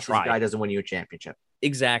not just playoffs. This guy doesn't win you a championship.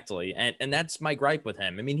 Exactly. And that's my gripe with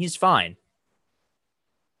him. I mean, he's fine.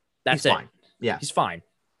 That's He's fine. Yeah. He's fine.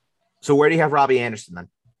 So where do you have Robbie Anderson then?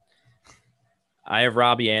 I have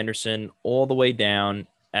Robbie Anderson all the way down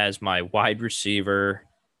as my wide receiver.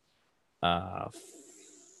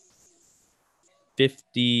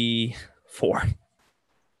 54.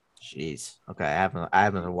 Jeez. Okay. I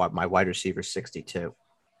have my wide receiver 62.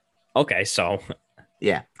 Okay. So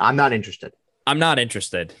yeah, I'm not interested. I'm not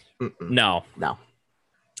interested. Mm-mm. No. No.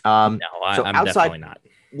 I'm definitely not.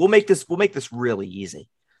 We'll make this really easy.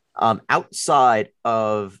 Outside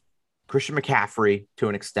of Christian McCaffrey to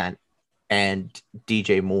an extent and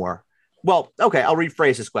DJ Moore. Well, okay, I'll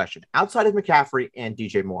rephrase this question. Outside of McCaffrey and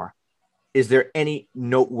DJ Moore, is there any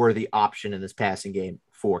noteworthy option in this passing game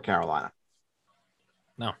for Carolina?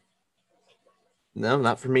 No. No,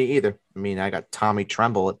 not for me either. I mean, I got Tommy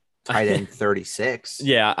Tremble at tight end 36.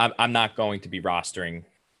 Yeah, I'm not going to be rostering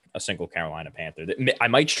a single Carolina Panther. I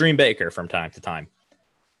might stream Baker from time to time.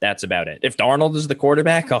 That's about it. If Darnold is the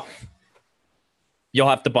quarterback, you'll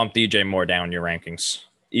have to bump DJ Moore down your rankings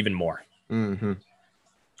even more. Mm-hmm.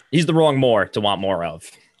 He's the wrong Moore to want more of.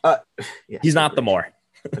 Yeah, he's not the Moore.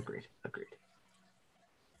 Agreed.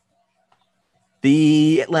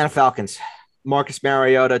 The Atlanta Falcons. Marcus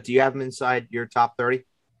Mariota, do you have him inside your top 30?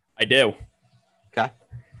 I do. Okay.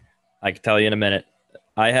 I can tell you in a minute.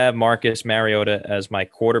 I have Marcus Mariota as my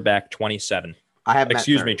quarterback 27. I have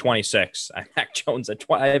 26. I have Mac Jones at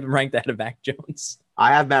 20. I have him ranked ahead of Mac Jones.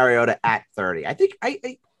 I have Mariota at 30. I think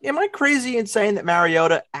am I crazy in saying that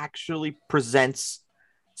Mariota actually presents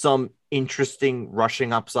some interesting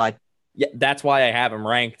rushing upside? Yeah, that's why I have him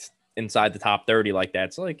ranked inside the top 30 like that.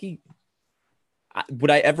 It's like,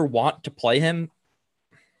 would I ever want to play him?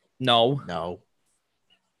 No.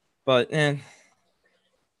 But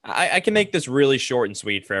I can make this really short and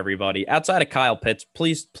sweet for everybody. Outside of Kyle Pitts,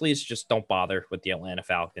 please just don't bother with the Atlanta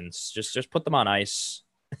Falcons. Just put them on ice.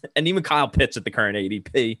 And even Kyle Pitts at the current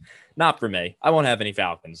ADP, not for me. I won't have any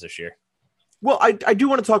Falcons this year. Well, I do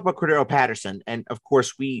want to talk about Cordero Patterson. And, of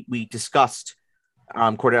course, we discussed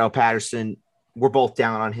Cordero Patterson. We're both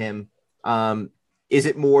down on him. Is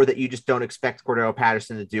it more that you just don't expect Cordero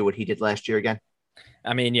Patterson to do what he did last year again?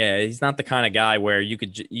 I mean, yeah, he's not the kind of guy where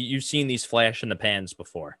you've seen these flash in the pans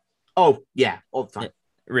before. Oh, yeah, all the time.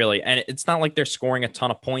 Really. And it's not like they're scoring a ton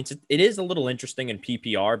of points. It is a little interesting in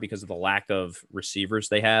PPR because of the lack of receivers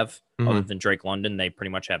they have. Mm-hmm. Other than Drake London, they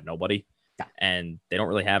pretty much have nobody. Yeah. And they don't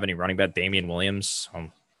really have any running back. Damian Williams.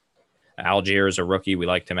 Algier is a rookie. We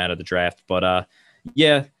liked him out of the draft. But,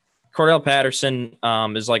 yeah, Cordell Patterson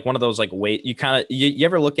is like one of those, like, you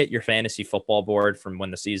ever look at your fantasy football board from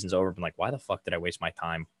when the season's over and like, why the fuck did I waste my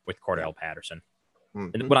time with Cordell Patterson? Mm-hmm.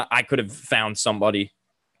 And when I could have found somebody,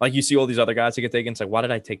 like you see all these other guys that get taken, it's like, why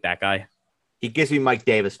did I take that guy? He gives me Mike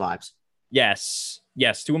Davis vibes. Yes,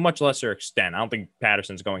 to a much lesser extent. I don't think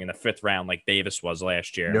Patterson's going in the 5th round like Davis was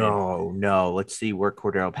last year. No. Let's see where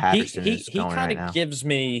Cordell Patterson is going right now. He kind of gives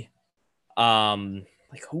me,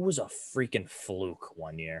 like, who was a freaking fluke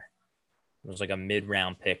one year? It was like a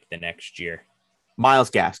mid-round pick the next year. Myles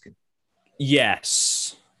Gaskin.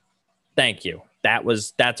 Yes. Thank you.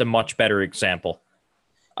 That's a much better example.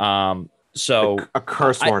 So a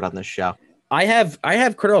curse word on this show. I have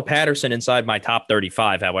Cordell Patterson inside my top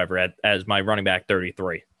 35, however, as my running back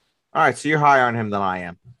 33. All right, so you're higher on him than I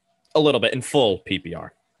am. A little bit in full PPR.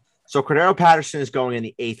 So Cordell Patterson is going in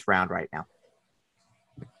the 8th round right now.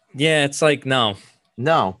 Yeah, it's like no.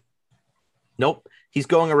 Nope. He's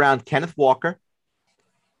going around Kenneth Walker,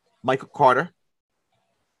 Michael Carter,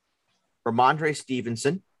 Ramondre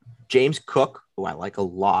Stevenson, James Cook, who I like a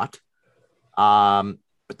lot.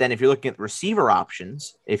 But then if you're looking at the receiver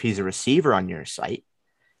options, if he's a receiver on your site,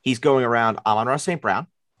 he's going around Amon-Ra St. Brown,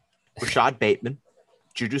 Rashad Bateman,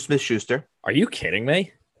 Juju Smith-Schuster. Are you kidding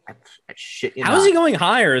me? I shit you How is he going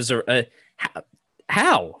higher?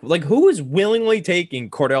 How? Like, who is willingly taking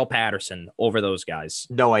Cordell Patterson over those guys?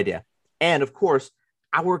 No idea. And, of course,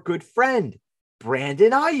 our good friend,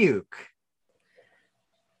 Brandon Ayuk.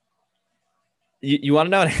 You want to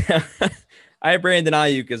know? I have Brandon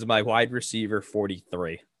Ayuk as my wide receiver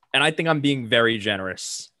 43. And I think I'm being very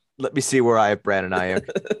generous. Let me see where I have Brandon Ayuk.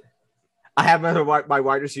 I have my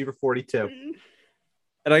wide receiver 42.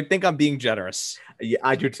 And I think I'm being generous. Yeah,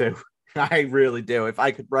 I do too. I really do. If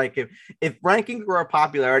I could rank him, if rankings were a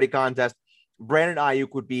popularity contest, Brandon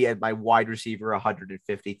Ayuk would be at my wide receiver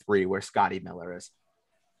 153, where Scotty Miller is.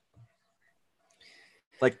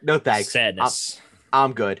 Like, no thanks. Sadness.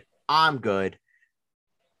 I'm good. I'm good.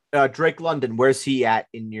 Drake London, where's he at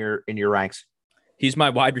in your ranks? He's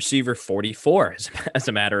my wide receiver 44, as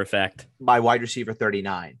a matter of fact. My wide receiver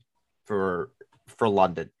 39 for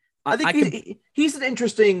London. I think he's an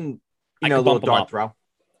interesting, little dart throw.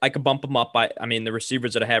 I could bump him up. I mean, the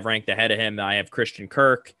receivers that I have ranked ahead of him, I have Christian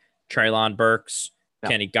Kirk, Treylon Burks,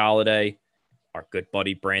 Kenny Galladay, our good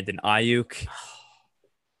buddy Brandon Ayuk.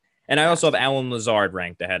 And I also have Alan Lazard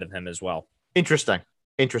ranked ahead of him as well. Interesting.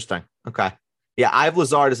 Okay. Yeah, I have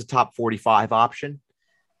Lazard as a top 45 option.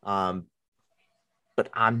 But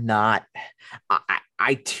I'm not.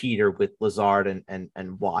 I teeter with Lazard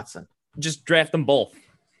and Watson. Just draft them both.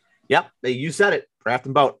 Yep, you said it. Draft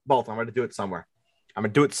them both. I'm going to do it somewhere. I'm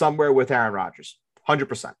going to do it somewhere with Aaron Rodgers,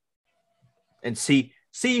 100%, and see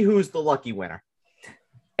who's the lucky winner,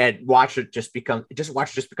 and watch it just becomes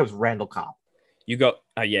Randall Cobb. You go,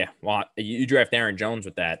 yeah. Well, you draft Aaron Jones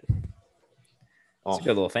with that. It's a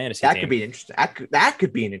good little fantasy. That team. could be interesting. That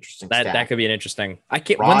could be an interesting. That could be an interesting. I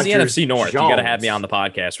can't. Rodgers, when's the NFC North? Jones. You got to have me on the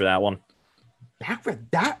podcast for that one.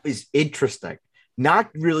 That is interesting. Not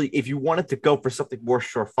really. If you wanted to go for something more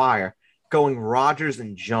surefire, going Rodgers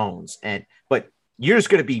and Jones, but you're just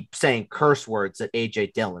going to be saying curse words at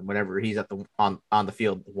AJ Dillon whenever he's at on the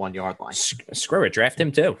field 1 yard line. Screw it, draft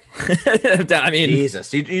him too. I mean,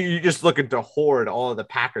 Jesus, you're just looking to hoard all of the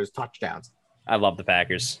Packers touchdowns. I love the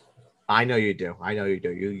Packers. I know you do.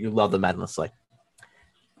 You love them endlessly.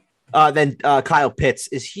 Then Kyle Pitts,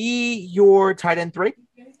 is he your tight end 3?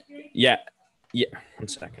 Yeah. 1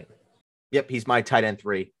 second. Yep, he's my tight end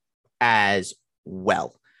 3 as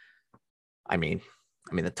well. I mean,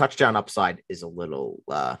 the touchdown upside is a little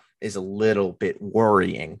bit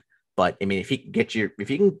worrying, but I mean, if he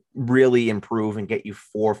can really improve and get you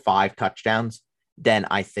 4 or 5 touchdowns, then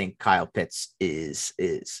I think Kyle Pitts is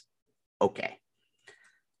okay.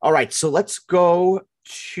 All right, so let's go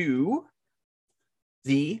to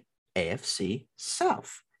the AFC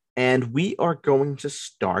South, and we are going to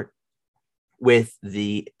start with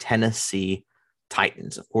the Tennessee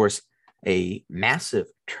Titans. Of course, a massive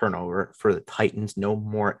turnover for the Titans. No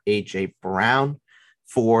more A.J. Brown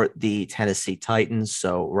for the Tennessee Titans.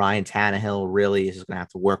 So Ryan Tannehill really is going to have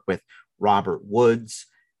to work with Robert Woods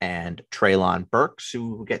and Treylon Burks,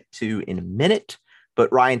 who we'll get to in a minute.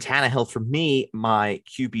 But Ryan Tannehill, for me, my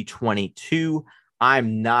QB 22,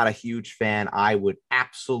 I'm not a huge fan. I would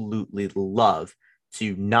absolutely love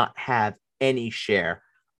to not have any share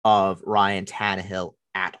of Ryan Tannehill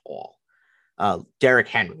at all. Derrick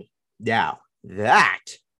Henry. Now, that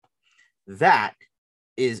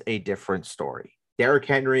is a different story. Derrick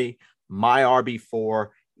Henry, my RB4,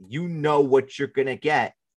 you know what you're going to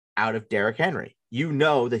get out of Derrick Henry. You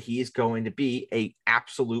know that he is going to be an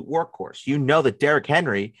absolute workhorse. You know that Derrick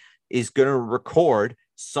Henry is going to record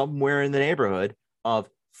somewhere in the neighborhood of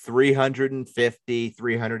 350,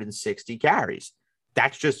 360 carries.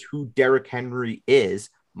 That's just who Derrick Henry is.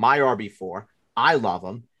 My RB4. I love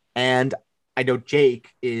him. And I know Jake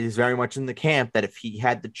is very much in the camp that if he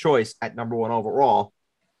had the choice at number 1 overall,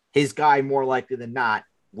 his guy more likely than not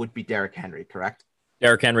would be Derrick Henry, correct?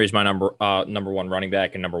 Derrick Henry is my number 1 running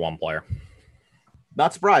back and number 1 player.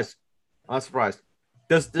 Not surprised.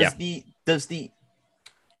 Does the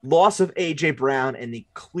loss of AJ Brown and the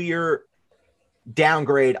clear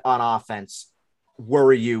downgrade on offense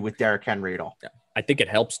worry you with Derrick Henry at all? I think it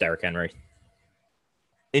helps Derrick Henry.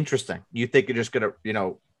 Interesting. You think you're just gonna,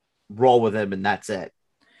 roll with him and that's it?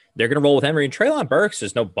 They're gonna roll with Henry, and Treylon Burks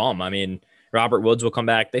is no bum. I mean, Robert Woods will come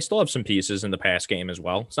back. They still have some pieces in the pass game as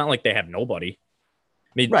well. It's not like they have nobody.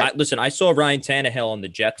 I mean, right. I saw Ryan Tannehill and the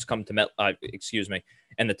Jets come to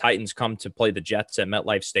and the Titans come to play the Jets at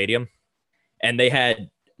MetLife Stadium, and they had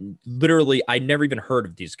literally, I never even heard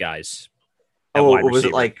of these guys. Was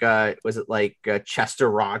it like Chester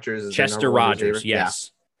Rogers? Chester Rogers,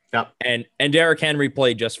 yes. Yeah. Yep. And Derrick Henry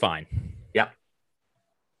played just fine. Yep.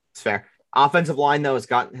 It's fair. Offensive line though has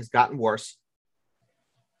gotten worse.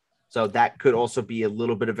 So that could also be a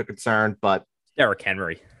little bit of a concern, but Derrick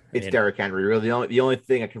Henry. It's Derrick Henry. Really, the only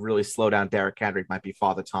thing that can really slow down Derrick Henry might be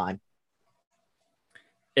Father Time.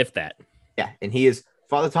 If that. Yeah, and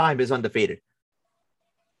Father Time is undefeated.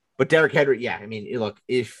 But Derrick Henry, yeah, I mean, look,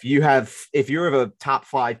 if you're a top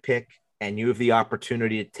 5 pick and you have the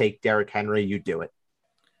opportunity to take Derrick Henry, you do it.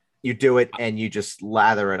 You do it and you just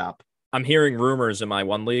lather it up. I'm hearing rumors in my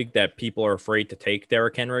one league that people are afraid to take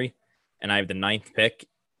Derrick Henry, and I have the 9th pick,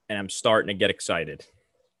 and I'm starting to get excited.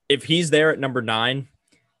 if he's there at number 9,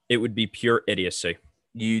 it would be pure idiocy.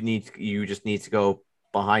 You just need to go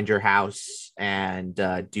behind your house and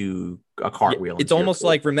do a cartwheel. It's almost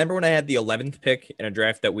like, remember when I had the 11th pick in a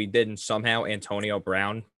draft that we did, and somehow Antonio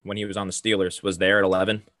Brown, when he was on the Steelers, was there at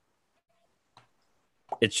 11?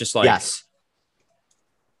 It's just like, yes.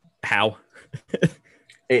 How?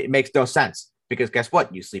 It makes no sense because guess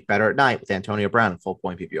what? You sleep better at night with Antonio Brown in full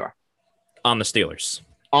point PPR. On the Steelers.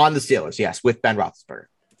 On the Steelers, yes, with Ben Roethlisberger.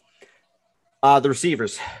 The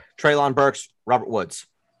receivers, Treylon Burks, Robert Woods.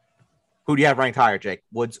 Who do you have ranked higher, Jake?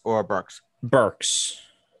 Woods or Burks?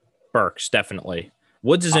 Burks, definitely.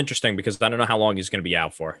 Woods is interesting because I don't know how long he's going to be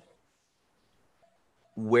out for.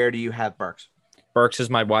 Where do you have Burks? Burks is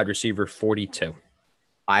my wide receiver 42.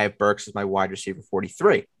 I have Burks as my wide receiver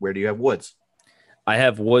 43. Where do you have Woods? I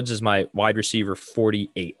have Woods as my wide receiver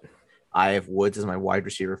 48. I have Woods as my wide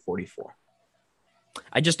receiver 44.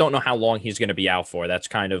 I just don't know how long he's going to be out for. That's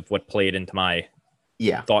kind of what played into my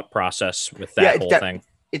thought process with that whole thing.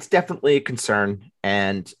 It's definitely a concern.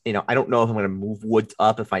 And, I don't know if I'm going to move Woods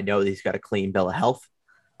up if I know that he's got a clean bill of health.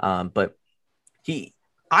 But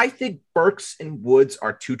I think Burks and Woods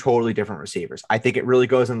are two totally different receivers. I think it really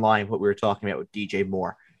goes in line with what we were talking about with DJ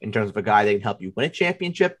Moore in terms of a guy that can help you win a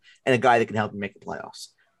championship and a guy that can help you make the playoffs.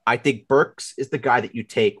 I think Burks is the guy that you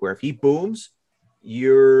take where if he booms,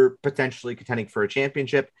 you're potentially contending for a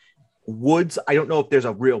championship. Woods, I don't know if there's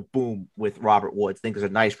a real boom with Robert Woods. I think there's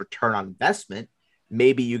a nice return on investment.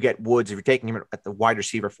 Maybe you get Woods if you're taking him at the wide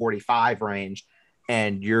receiver 45 range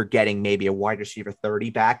and you're getting maybe a wide receiver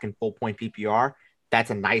 30 back in full point PPR. That's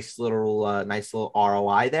a nice little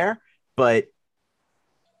ROI there. But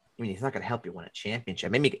he's not going to help you win a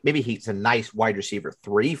championship. Maybe he's a nice wide receiver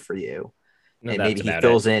 3 for you. And maybe he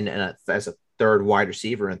fills in as a third wide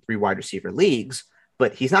receiver in 3 wide receiver leagues,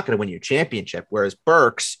 but he's not going to win you a championship. Whereas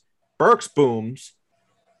Burks booms,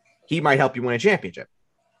 he might help you win a championship.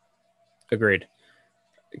 Agreed.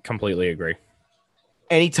 Completely agree.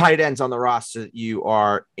 Any tight ends on the roster that you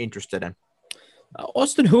are interested in?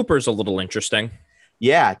 Austin Hooper is a little interesting.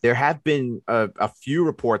 Yeah, there have been a few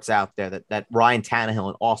reports out there that Ryan Tannehill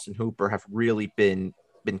and Austin Hooper have really been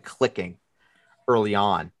clicking early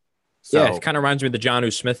on. So, it kind of reminds me of the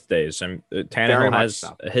Jonnu Smith days. And Tannehill has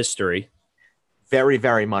a history. Very,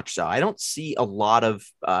 very much so. I don't see a lot of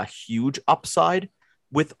huge upside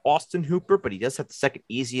with Austin Hooper, but he does have the second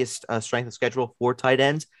easiest strength of schedule for tight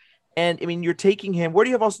ends. And, you're taking him. Where do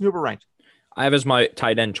you have Austin Hooper ranked? I have as my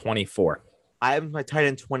tight end 24. I have my tight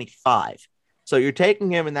end 25. So you're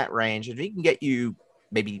taking him in that range. If he can get you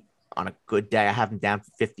maybe on a good day, I have him down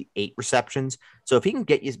for 58 receptions. So if he can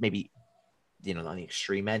get you maybe, on the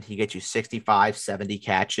extreme end, he gets you 65, 70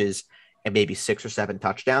 catches and maybe 6 or 7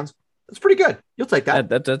 touchdowns. That's pretty good. You'll take that.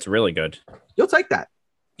 That's really good. You'll take that.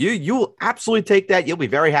 You'll absolutely take that. You'll be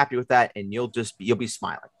very happy with that. And you'll be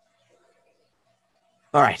smiling.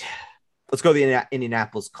 All right, let's go to the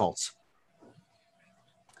Indianapolis Colts.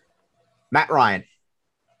 Matt Ryan,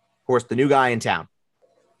 of course, the new guy in town.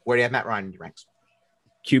 Where do you have Matt Ryan in your ranks?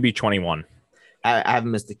 QB 21. I have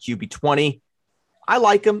him as the QB 20. I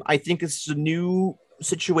like him. I think this is a new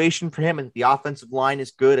situation for him, and the offensive line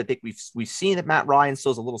is good. I think we've seen that Matt Ryan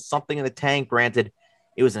still has a little something in the tank. Granted,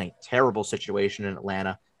 it was in a terrible situation in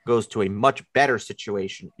Atlanta. Goes to a much better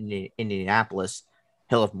situation in Indianapolis.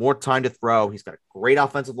 He'll have more time to throw. He's got a great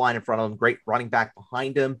offensive line in front of him, great running back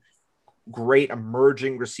behind him, great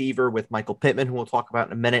emerging receiver with Michael Pittman, who we'll talk about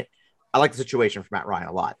in a minute. I like the situation for Matt Ryan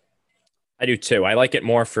a lot. I do too. I like it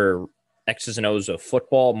more for X's and O's of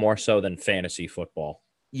football, more so than fantasy football.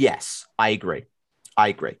 Yes, I agree.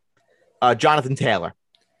 Jonathan Taylor.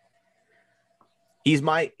 He's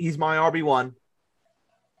my RB1.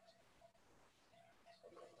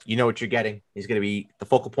 You know what you're getting. He's going to be the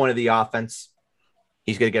focal point of the offense.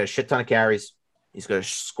 He's going to get a shit ton of carries. He's going to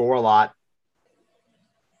score a lot.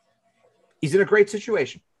 He's in a great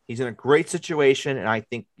situation. And I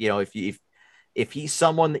think, if he's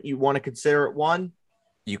someone that you want to consider at 1,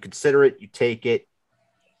 you consider it, you take it.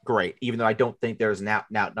 Great. Even though I don't think there's an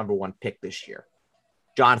out number 1 pick this year.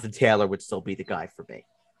 Jonathan Taylor would still be the guy for me.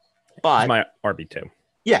 But he's my RB2.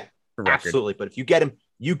 Yeah, absolutely. But if you get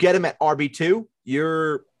him at RB2,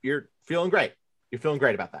 you're feeling great. You're feeling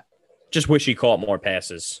great about that. Just wish he caught more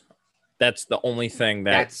passes. That's the only thing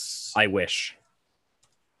I wish.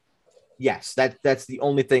 Yes, that's the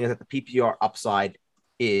only thing, is that the PPR upside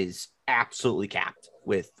is absolutely capped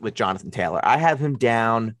with Jonathan Taylor. I have him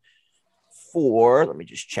down for, let me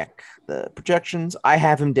just check the projections. I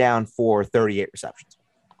have him down for 38 receptions,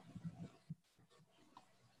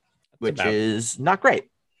 which is not great,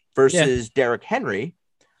 versus Derrick Henry,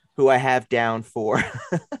 who I have down for,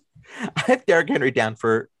 I have Derrick Henry down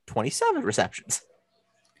for 27 receptions.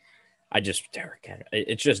 Derrick Henry.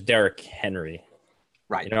 It's just Derrick Henry.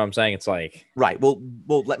 Right. You know what I'm saying? It's like right. Well,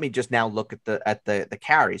 let me just now look at the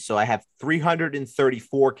carries. So I have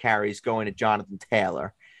 334 carries going to Jonathan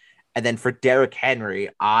Taylor. And then for Derrick Henry,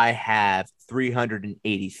 I have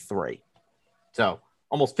 383. So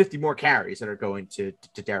almost 50 more carries that are going to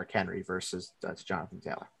Derrick Henry versus to Jonathan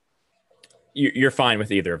Taylor. You're fine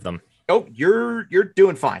with either of them. Oh, you're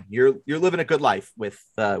doing fine. You're living a good life with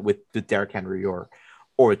Derrick Henry or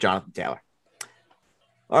with Jonathan Taylor.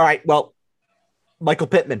 All right. Well, Michael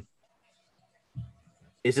Pittman.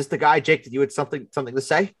 Is this the guy, Jake? Did you have something to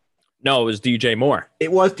say? No, it was DJ Moore.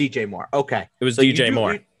 It was DJ Moore. Okay. It was DJ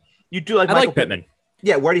Moore. You do like I Michael like Pittman.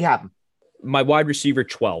 Yeah, where do you have him? My wide receiver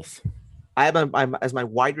 12. I have him as my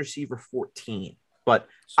wide receiver 14, but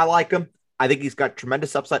I like him. I think he's got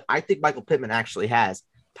tremendous upside. I think Michael Pittman actually has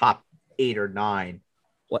top 8 or 9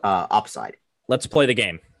 upside. Let's play the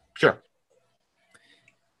game. Sure.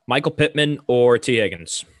 Michael Pittman or T.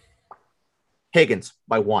 Higgins? Higgins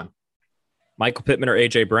by 1. Michael Pittman or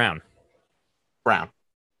A.J. Brown? Brown.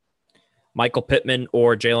 Michael Pittman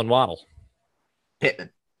or Jalen Waddle?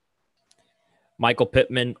 Pittman. Michael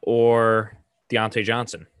Pittman or Deontay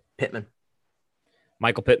Johnson? Pittman.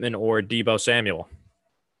 Michael Pittman or Deebo Samuel?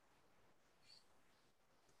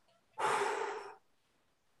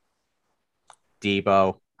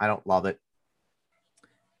 Deebo. I don't love it.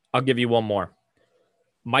 I'll give you one more.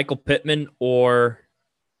 Michael Pittman or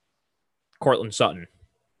Courtland Sutton?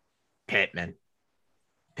 Pittman.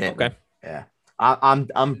 Okay. Yeah.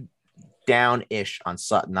 I'm down-ish on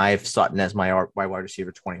Sutton. I have Sutton as my wide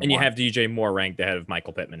receiver 21. And you have DJ Moore ranked ahead of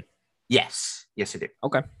Michael Pittman. Yes. Yes, I do.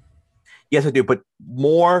 Okay. Yes, I do. But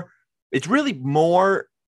Moore, it's really Moore,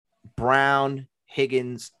 Brown,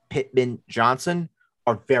 Higgins, Pittman, Johnson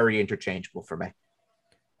are very interchangeable for me.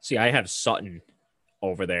 See, I have Sutton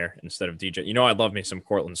over there instead of DJ. You know, I love me some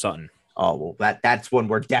Courtland Sutton. Oh, well, that's one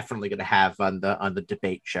we're definitely going to have on the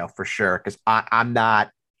debate show for sure. Because I'm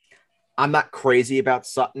not crazy about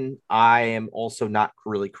Sutton. I am also not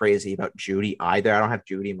really crazy about Judy either. I don't have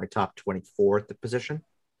Judy in my top 24 at the position.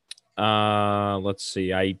 Let's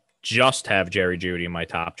see. I just have Jerry Judy in my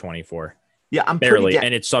top 24. Yeah, I'm barely,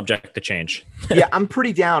 and it's subject to change. Yeah, I'm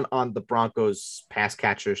pretty down on the Broncos pass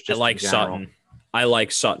catchers. Just I like Sutton. I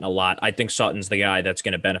like Sutton a lot. I think Sutton's the guy that's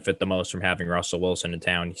going to benefit the most from having Russell Wilson in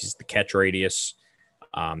town. He's the catch radius,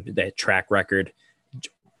 the track record.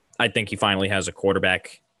 I think he finally has a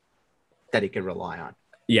quarterback that he can rely on.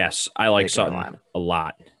 Yes, I like Sutton a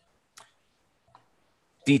lot.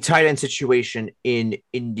 The tight end situation in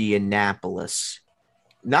Indianapolis.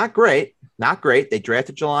 Not great. Not great. They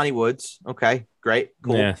drafted Jelani Woods. Okay, great.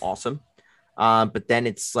 Cool. Yeah. Awesome. But then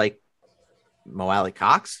it's like Mo Alley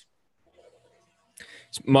Cox.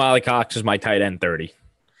 Mo Alley Cox is my tight end 30.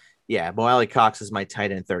 Yeah, Mo Alley Cox is my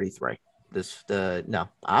tight end 33. No,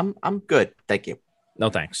 I'm good. Thank you. No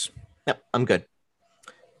thanks. Yep, I'm good.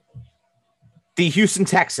 The Houston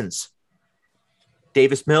Texans.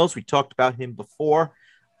 Davis Mills, we talked about him before.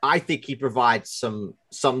 I think he provides some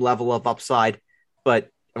level of upside, but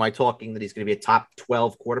am I talking that he's going to be a top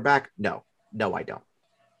 12 quarterback? No, I don't.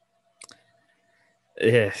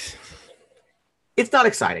 Yes. It's not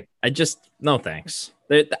exciting. No thanks.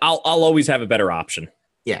 I'll always have a better option.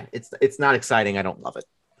 Yeah, it's not exciting. I don't love it.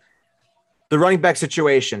 The running back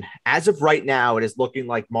situation, as of right now, it is looking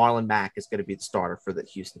like Marlon Mack is going to be the starter for the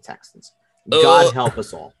Houston Texans. God help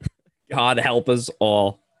us all. God help us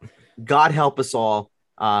all. God help us all.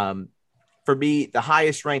 For me, the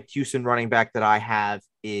highest ranked Houston running back that I have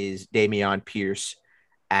is Dameon Pierce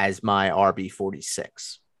as my RB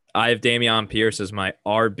 46. I have Dameon Pierce as my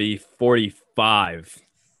RB 45.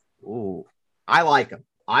 Ooh, I like him.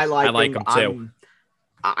 I like him too.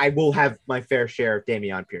 I will have my fair share of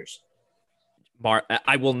Dameon Pierce.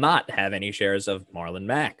 I will not have any shares of Marlon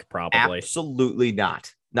Mack, probably. Absolutely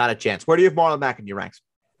not. Not a chance. Where do you have Marlon Mack in your ranks?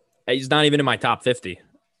 He's not even in my top 50.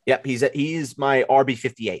 Yep, he's my RB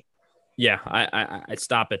 58. Yeah, I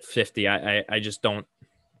stop at 50. I just don't.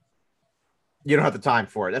 You don't have the time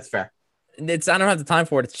for it. That's fair. I don't have the time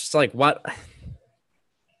for it. It's just like, what?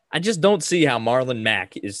 I just don't see how Marlon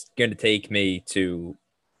Mack is going to take me to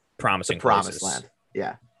promising promised land.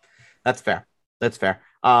 Yeah, that's fair. That's fair.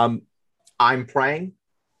 I'm praying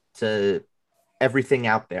to everything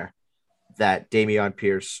out there that Dameon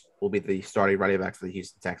Pierce will be the starting running back for the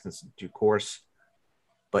Houston Texans in due course.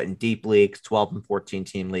 But in deep leagues, 12 and 14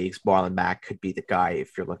 team leagues, Marlon Mack could be the guy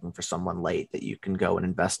if you're looking for someone late that you can go and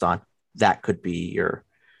invest on. That could be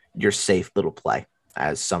your safe little play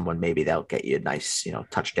as someone maybe that'll get you a nice,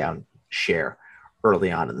 touchdown share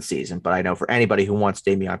early on in the season. But I know for anybody who wants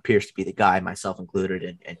Dameon Pierce to be the guy, myself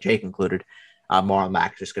included and Jake included, Marlon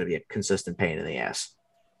Mack is just going to be a consistent pain in the ass.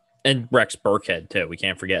 And Rex Burkhead, too. We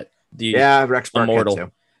can't forget. Rex Burkhead, immortal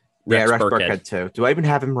too. Rex Burkhead, too. Do I even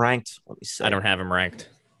have him ranked? Let me see. I don't have him ranked.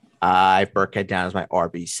 I have Burkhead down as my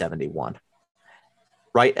RB71.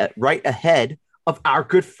 Right ahead of our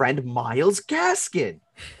good friend Myles Gaskin.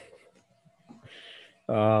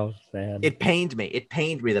 Oh, man. It pained me. It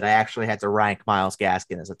pained me that I actually had to rank Myles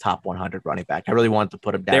Gaskin as a top 100 running back. I really wanted to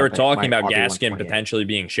put him down. They were talking about Gaskin potentially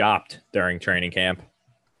being shopped during training camp.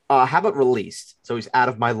 How about released? So he's out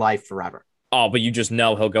of my life forever. Oh, but you just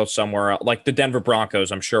know he'll go somewhere else. Like the Denver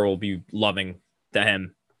Broncos, I'm sure will be loving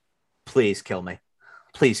him. Please kill me.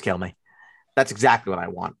 Please kill me. That's exactly what I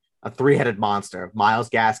want. A three-headed monster of Myles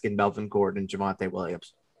Gaskin, Melvin Gordon, and Javonte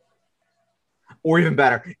Williams. Or even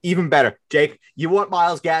better, Jake, you want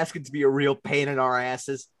Myles Gaskin to be a real pain in our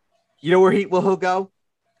asses? You know where he'll go?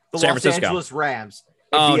 The San Los Francisco. Angeles Rams.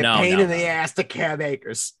 Oh, be a pain in the ass to Cam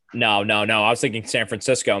Akers. No. I was thinking San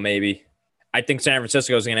Francisco, maybe. I think San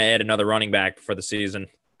Francisco is going to add another running back for the season.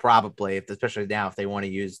 Probably, especially now if they want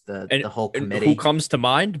to use the whole committee. Who comes to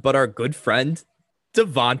mind but our good friend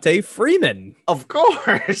Devontae Freeman? Of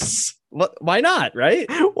course. Why not, right?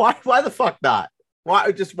 Why the fuck not?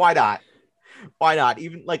 Why not? Why not?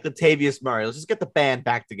 Even like Latavius Murray. Let's just get the band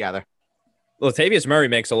back together. Latavius Murray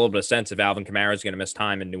makes a little bit of sense if Alvin Kamara is going to miss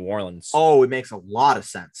time in New Orleans. Oh, it makes a lot of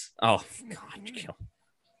sense. Oh, God.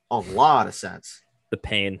 A lot of sense. The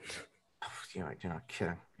pain. You're not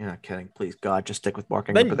kidding. You're not kidding. Please, God, just stick with Mark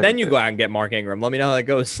Ingram. Then you go out and get Mark Ingram. Let me know how that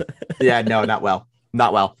goes. Yeah, no, not well.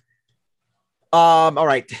 Not well. All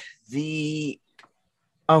right. Who the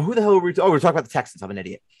hell were we? We're talking about the Texans. I'm an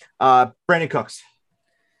idiot. Brandon Cooks.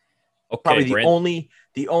 Okay, probably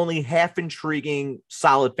the only half intriguing,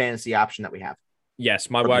 solid fantasy option that we have. Yes,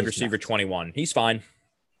 my wide receiver 21. He's fine.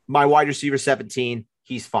 My wide receiver 17.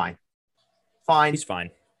 He's fine. He's fine.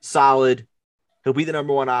 Solid. He'll be the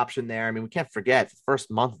number one option there. I mean, we can't forget the first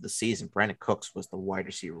month of the season, Brandon Cooks was the wide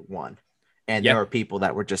receiver 1. And there were people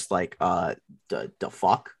that were just like, the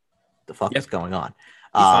fuck? The fuck is going on?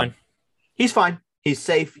 He's fine. He's fine. He's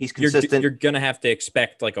safe. He's consistent. You're going to have to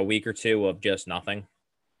expect like a week or two of just nothing.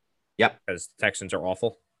 Yep. Because the Texans are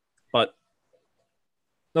awful. But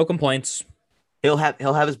no complaints. He'll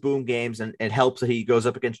have his boom games, and it helps that he goes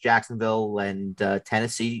up against Jacksonville and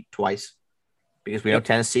Tennessee twice, because we know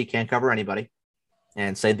Tennessee can't cover anybody.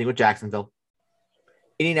 And same thing with Jacksonville.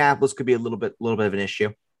 Indianapolis could be a little bit of an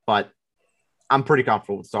issue, but I'm pretty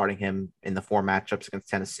comfortable with starting him in the 4 matchups against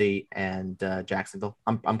Tennessee and Jacksonville.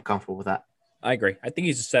 I'm comfortable with that. I agree. I think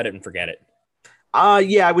he's a set it and forget it.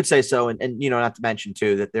 Yeah, I would say so. And not to mention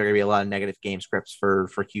too that there are going to be a lot of negative game scripts for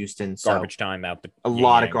Houston. So garbage time out. A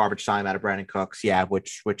lot of garbage time out of Brandon Cooks. Yeah,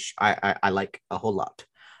 which I like a whole lot.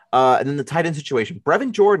 And then the tight end situation,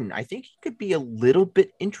 Brevin Jordan. I think he could be a little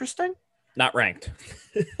bit interesting. Not ranked.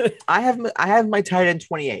 I have my tight end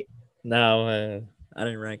 28. No, I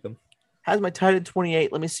didn't rank him. Has my tight end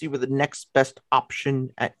 28. Let me see where the next best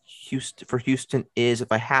option at Houston is.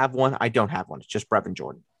 If I have one, I don't have one. It's just Brevin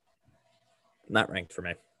Jordan. Not ranked for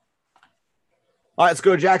me. All right, let's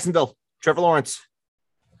go to Jacksonville. Trevor Lawrence.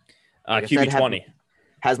 QB 20.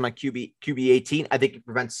 Has my QB 18. I think it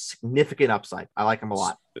prevents significant upside. I like him a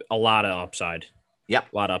lot. A lot of upside.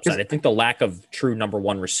 Yep. A lot of upside. I think the lack of true number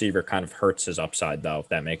one receiver kind of hurts his upside, though, if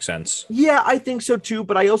that makes sense. Yeah, I think so, too.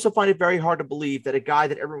 But I also find it very hard to believe that a guy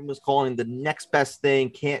that everyone was calling the next best thing,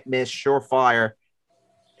 can't miss, surefire,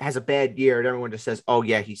 has a bad year, and everyone just says, oh,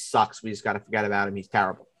 yeah, he sucks. We just got to forget about him. He's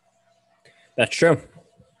terrible. That's true.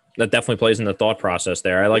 That definitely plays in the thought process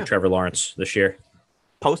there. I like Trevor Lawrence this year.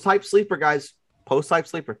 Post-hype sleeper, guys. Post-hype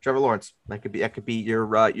sleeper, Trevor Lawrence. That could be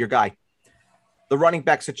your guy. The running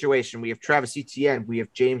back situation, we have Travis Etienne, we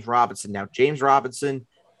have James Robinson. Now, James Robinson,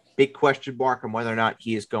 big question mark on whether or not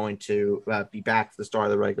he is going to be back for the start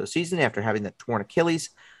of the regular season after having that torn Achilles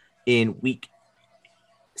in week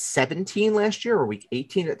 17 last year, or week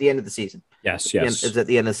 18 at the end of the season. Yes. It's at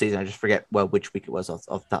the end of the season. I just forget which week it was off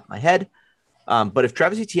the top of my head. But if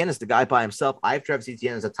Travis Etienne is the guy by himself, I have Travis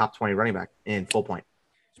Etienne as a top 20 running back in full point.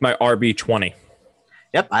 It's my RB 20.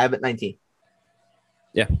 Yep, I have it 19.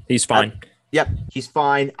 Yeah, he's fine. Yep, he's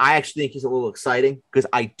fine. I actually think he's a little exciting because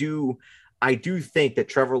I do think that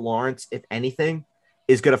Trevor Lawrence, if anything,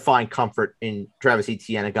 is going to find comfort in Travis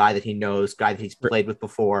Etienne, a guy that he knows, guy that he's played with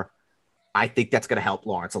before. I think that's going to help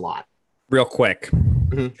Lawrence a lot. Real quick,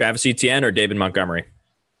 Travis Etienne or David Montgomery?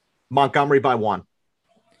 Montgomery by 1.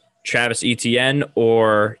 Travis Etienne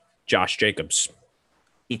or Josh Jacobs?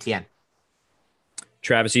 Etienne.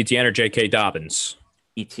 Travis Etienne or J.K. Dobbins?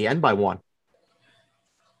 Etienne by 1.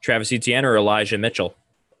 Travis Etienne or Elijah Mitchell?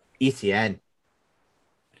 ETN.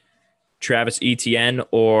 Travis Etienne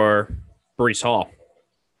or Breece Hall?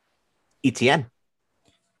 ETN.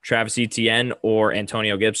 Travis Etienne or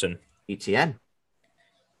Antonio Gibson? ETN.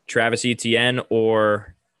 Travis Etienne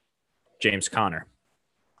or James Conner?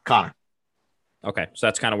 Connor. Okay, so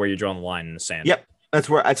that's kind of where you're drawing the line in the sand. Yep. That's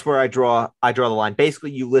where I draw the line.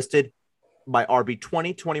 Basically, you listed my RB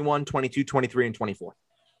 20, 21, 22, 23, and 24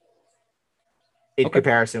 in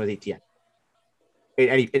comparison with ETN.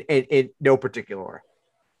 In no particular order.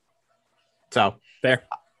 So fair.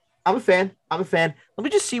 I'm a fan. Let me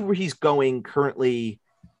just see where he's going currently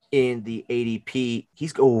in the ADP.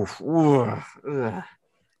 He's going. He's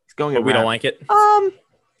going. But we don't like it.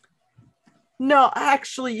 No,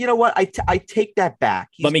 actually, you know what? I take that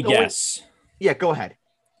back. Let me guess. Yeah, go ahead.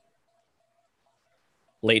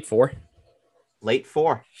 Late 4. Late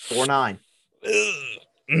 4. 4-9.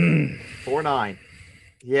 4-9.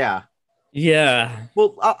 Yeah. Yeah.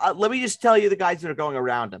 Well, let me just tell you the guys that are going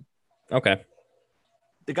around him. Okay.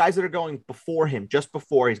 The guys that are going before him, just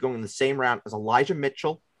before, he's going in the same round as Elijah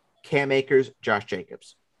Mitchell, Cam Akers, Josh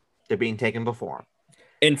Jacobs. They're being taken before him.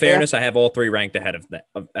 In fairness, I have all 3 ranked ahead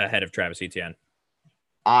of Travis Etienne.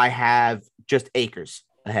 I have just Akers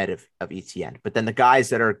ahead of Etienne. But then the guys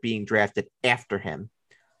that are being drafted after him,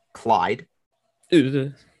 Clyde,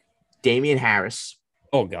 Damian Harris.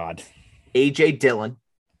 Oh, God. A.J. Dillon.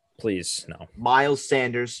 Please, no. Miles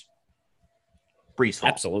Sanders. Breece Hall.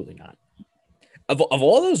 Absolutely not. Of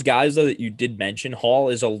all those guys, though, that you did mention, Hall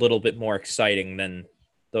is a little bit more exciting than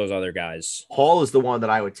those other guys. Hall is the one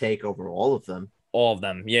that I would take over all of them. All of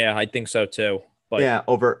them. Yeah, I think so, too. But yeah,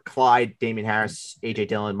 over Clyde, Damian Harris, A.J.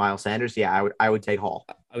 Dillon, Miles Sanders. Yeah, I would take Hall.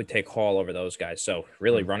 I would take Hall over those guys. So,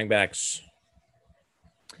 really, running backs,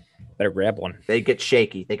 better grab one. They get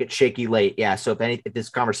shaky. They get shaky late. Yeah, so if this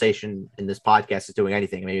conversation in this podcast is doing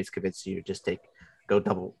anything, maybe it's convinced you to just go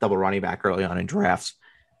double running back early on in drafts.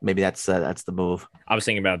 Maybe that's the move. I was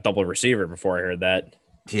thinking about double receiver before I heard that.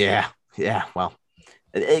 Yeah. Well,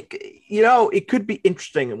 it could be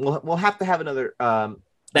interesting. We'll have to have another.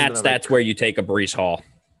 That's where you take a Breece Hall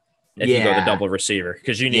if you go to double receiver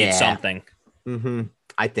because you need something. Mm-hmm.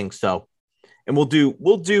 I think so, and we'll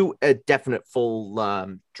do a definite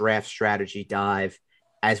full draft strategy dive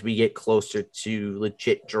as we get closer to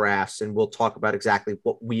legit drafts, and we'll talk about exactly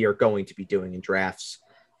what we are going to be doing in drafts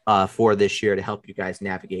for this year to help you guys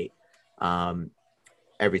navigate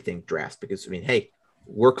everything drafts. Because hey,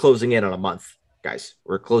 we're closing in on a month, guys.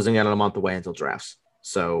 We're closing in on a month away until drafts.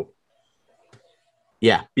 So,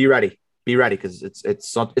 yeah, be ready because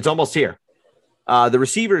it's almost here. The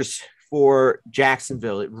receivers for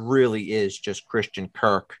Jacksonville, it really is just Christian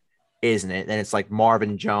Kirk, isn't it? And it's like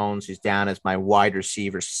Marvin Jones, who's down as my wide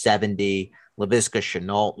receiver 70, Laviska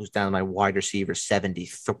Shenault, who's down as my wide receiver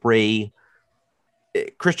 73.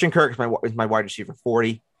 Christian Kirk is my wide receiver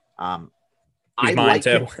 40. He's mine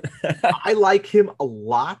too. I like him a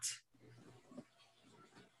lot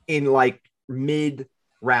in like mid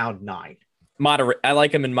round 9. I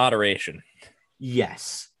like him in moderation.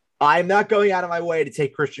 Yes. I'm not going out of my way to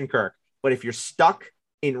take Christian Kirk, but if you're stuck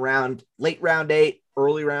in late round 8,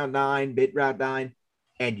 early round 9, mid round 9,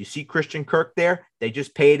 and you see Christian Kirk there, they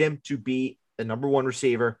just paid him to be the number 1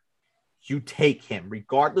 receiver. You take him,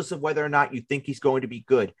 regardless of whether or not you think he's going to be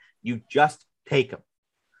good. You just take him,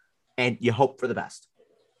 and you hope for the best.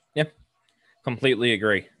 Yep, completely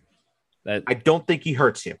agree. I don't think he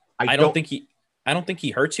hurts you. I don't think he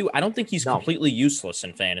hurts you. I don't think he's completely useless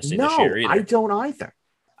in fantasy this year either. I don't either.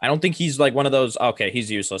 I don't think he's like one of those, okay, he's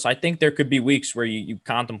useless. I think there could be weeks where you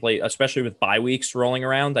contemplate, especially with bye weeks rolling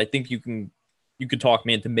around. I think you could talk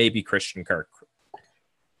me into maybe Christian Kirk.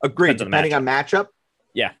 Agreed. Depending on matchup.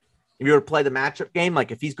 Yeah. If you were to play the matchup game, like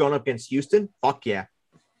if he's going up against Houston, fuck yeah.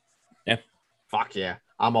 Yeah. Fuck yeah.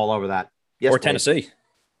 I'm all over that. Yes, or Tennessee.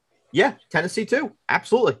 Yeah, Tennessee too.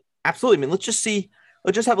 Absolutely. I mean, let's just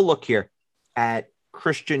have a look here at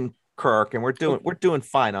Christian Kirk, and we're doing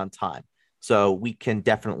fine on time. So we can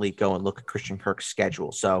definitely go and look at Christian Kirk's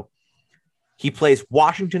schedule. So he plays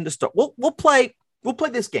Washington to start. We'll play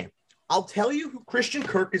this game. I'll tell you who Christian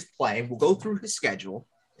Kirk is playing. We'll go through his schedule.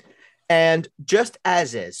 And just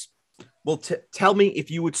as is, tell me if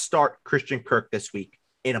you would start Christian Kirk this week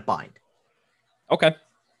in a bind. Okay.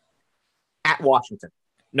 At Washington.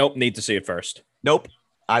 Nope. Need to see it first. Nope.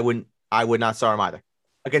 I would not start him either.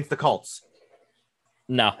 Against the Colts.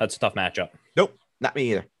 No, that's a tough matchup. Nope. Not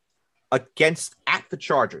me either. At the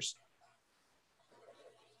Chargers.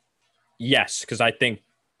 Yes, because I think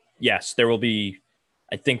there will be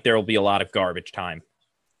a lot of garbage time.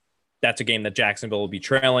 That's a game that Jacksonville will be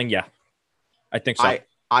trailing. Yeah, I think so.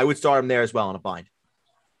 I would start him there as well in a bind.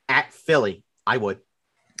 At Philly, I would.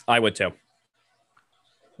 I would too.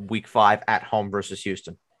 Week 5 at home versus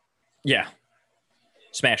Houston. Yeah.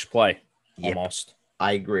 Smash play. Yep. Almost.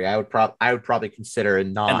 I agree. I would probably consider a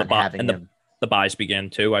non having him. The buys begin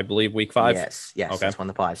too, I believe, week 5. Yes. Okay. That's when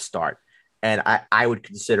the buys start. And I would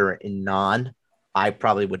consider it in non. I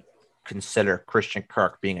probably would consider Christian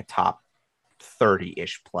Kirk being a top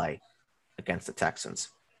 30-ish play against the Texans.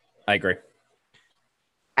 I agree.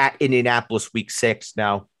 At Indianapolis, week 6,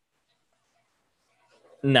 no.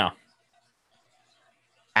 No.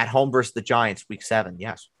 At home versus the Giants, week 7,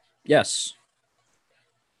 yes. Yes.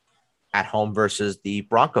 At home versus the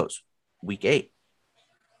Broncos, week 8.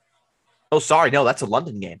 Oh, sorry. No, that's a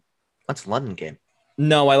London game.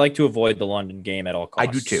 No, I like to avoid the London game at all costs.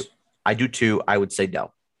 I do too. I would say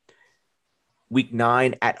no. Week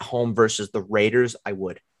 9 at home versus the Raiders, I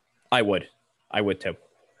would. I would too.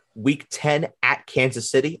 Week 10 at Kansas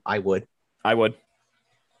City, I would. Then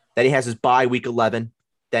he has his bye week 11.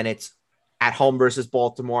 Then it's at home versus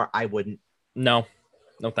Baltimore, I wouldn't. No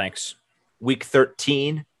thanks. Week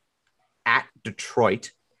 13 at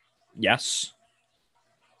Detroit. Yes.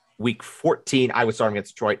 Week 14, I was starting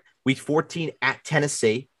against Detroit. Week 14 at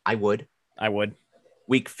Tennessee, I would.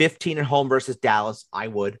 Week 15 at home versus Dallas, I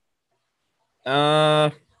would.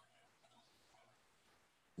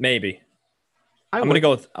 Maybe. I'm gonna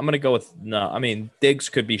go with no. I mean, Diggs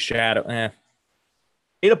could be shadow.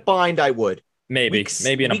 In a bind, I would. Maybe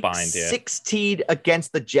in a bind. Yeah. 16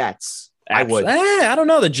 against the Jets, I would. I don't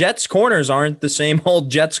know. The Jets corners aren't the same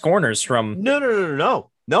old Jets corners from. No.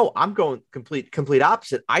 I'm going complete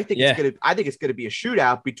opposite. I think it's gonna be a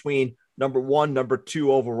shootout between number 1, number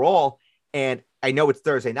 2 overall, and I know it's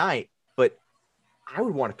Thursday night, but I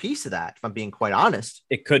would want a piece of that if I'm being quite honest.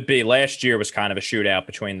 It could be. Last year was kind of a shootout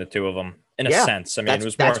between the two of them in a sense. I mean, it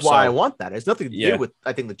was more that's why I want that. It has nothing to do with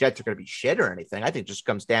I think the Jets are going to be shit or anything. I think it just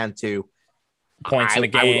comes down to points in the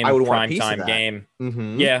game, I would want prime time game.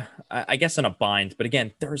 Mm-hmm. Yeah, I guess in a bind. But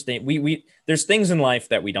again, Thursday, we there's things in life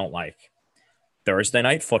that we don't like. Thursday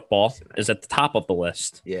night football is at the top of the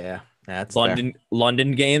list. Yeah, that's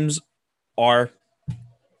London games are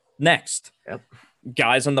next. Yep.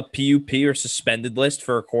 Guys on the PUP or suspended list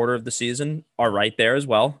for a quarter of the season are right there as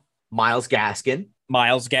well. Myles Gaskin,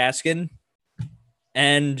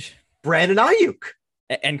 and Brandon Ayuk,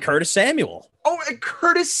 and Curtis Samuel. Oh, and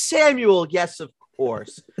Curtis Samuel. Yes, of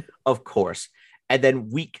course. And then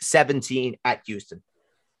week 17 at Houston.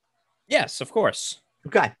 Yes, of course.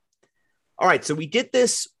 Okay. All right. So we did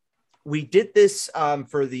this for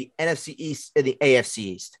the NFC East and the AFC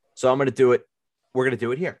East. So I'm going to do it. We're going to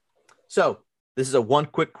do it here. So this is a one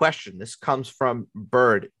quick question. This comes from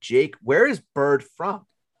Bird. Jake, where is Bird from?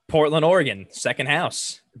 Portland, Oregon, second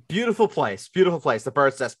house. Beautiful place. The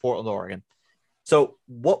Bird says Portland, Oregon. So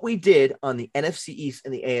what we did on the NFC East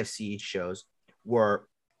and the AFC East shows were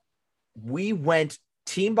we went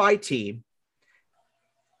team by team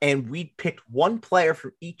and we picked one player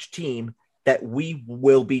from each team that we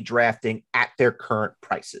will be drafting at their current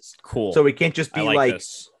prices. Cool. So we can't just be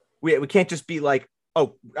we can't just be like,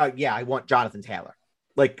 I want Jonathan Taylor.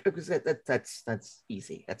 Like that's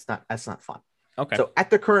easy. That's not fun. Okay. So at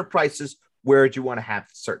the current prices, where do you want to have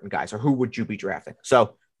certain guys, or who would you be drafting?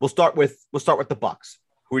 So we'll start with the Bucks.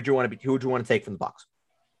 Who would you want to take from the Bucks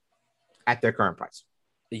at their current price?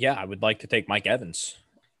 Yeah, I would like to take Mike Evans.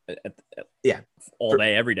 All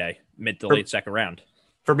day, every day, mid to late second round.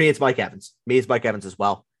 For me, it's Mike Evans. As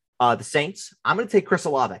well. The Saints, I'm going to take Chris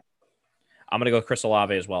Olave. I'm going to go Chris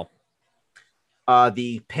Olave as well.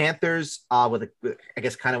 The Panthers, with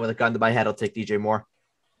a gun to my head, I'll take DJ Moore.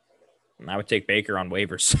 I would take Baker on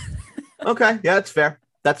waivers. Okay, yeah, that's fair.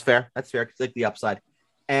 That's like the upside.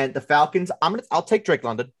 And the Falcons, I'll take Drake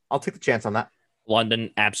London. I'll take the chance on that.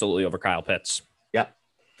 London absolutely over Kyle Pitts. Yep.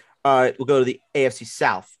 We'll go to the AFC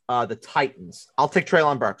South. The Titans. I'll take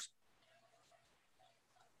Treylon Burks.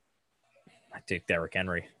 I take Derrick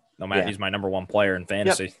Henry. No matter, he's my number one player in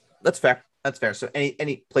fantasy. Yep. That's fair. So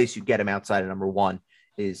any place you get him outside of number one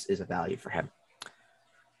is a value for him.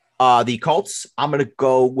 The Colts, I'm going to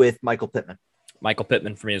go with Michael Pittman. Michael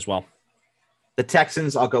Pittman for me as well. The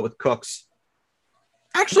Texans, I'll go with Cooks.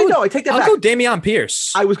 Actually, no, I take that back. I'll go Dameon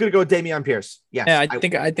Pierce. I was going to go with Dameon Pierce. Yes. Yeah,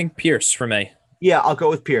 I think Pierce for me. Yeah, I'll go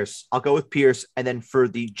with Pierce. And then for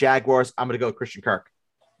the Jaguars, I'm going to go with Christian Kirk.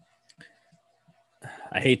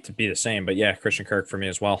 I hate to be the same, but yeah, Christian Kirk for me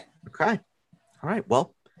as well. Okay. All right.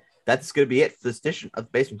 Well, that's going to be it for this edition of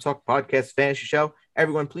the Basement Talk Podcast Fantasy Show.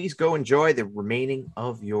 Everyone, please go enjoy the remaining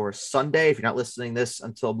of your Sunday. If you're not listening this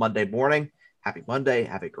until Monday morning, happy Monday.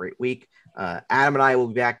 Have a great week. Adam and I will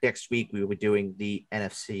be back next week. We will be doing the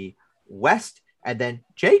NFC West. And then,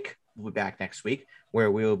 Jake, will be back next week where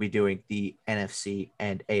we will be doing the NFC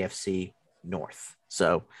and AFC North.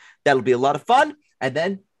 So that'll be a lot of fun. And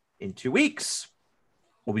then in 2 weeks,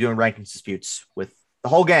 we'll be doing rankings disputes with the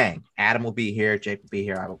whole gang. Adam will be here. Jake will be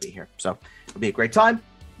here. I will be here. So it'll be a great time.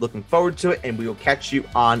 Looking forward to it. And we will catch you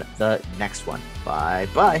on the next one.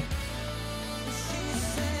 Bye-bye.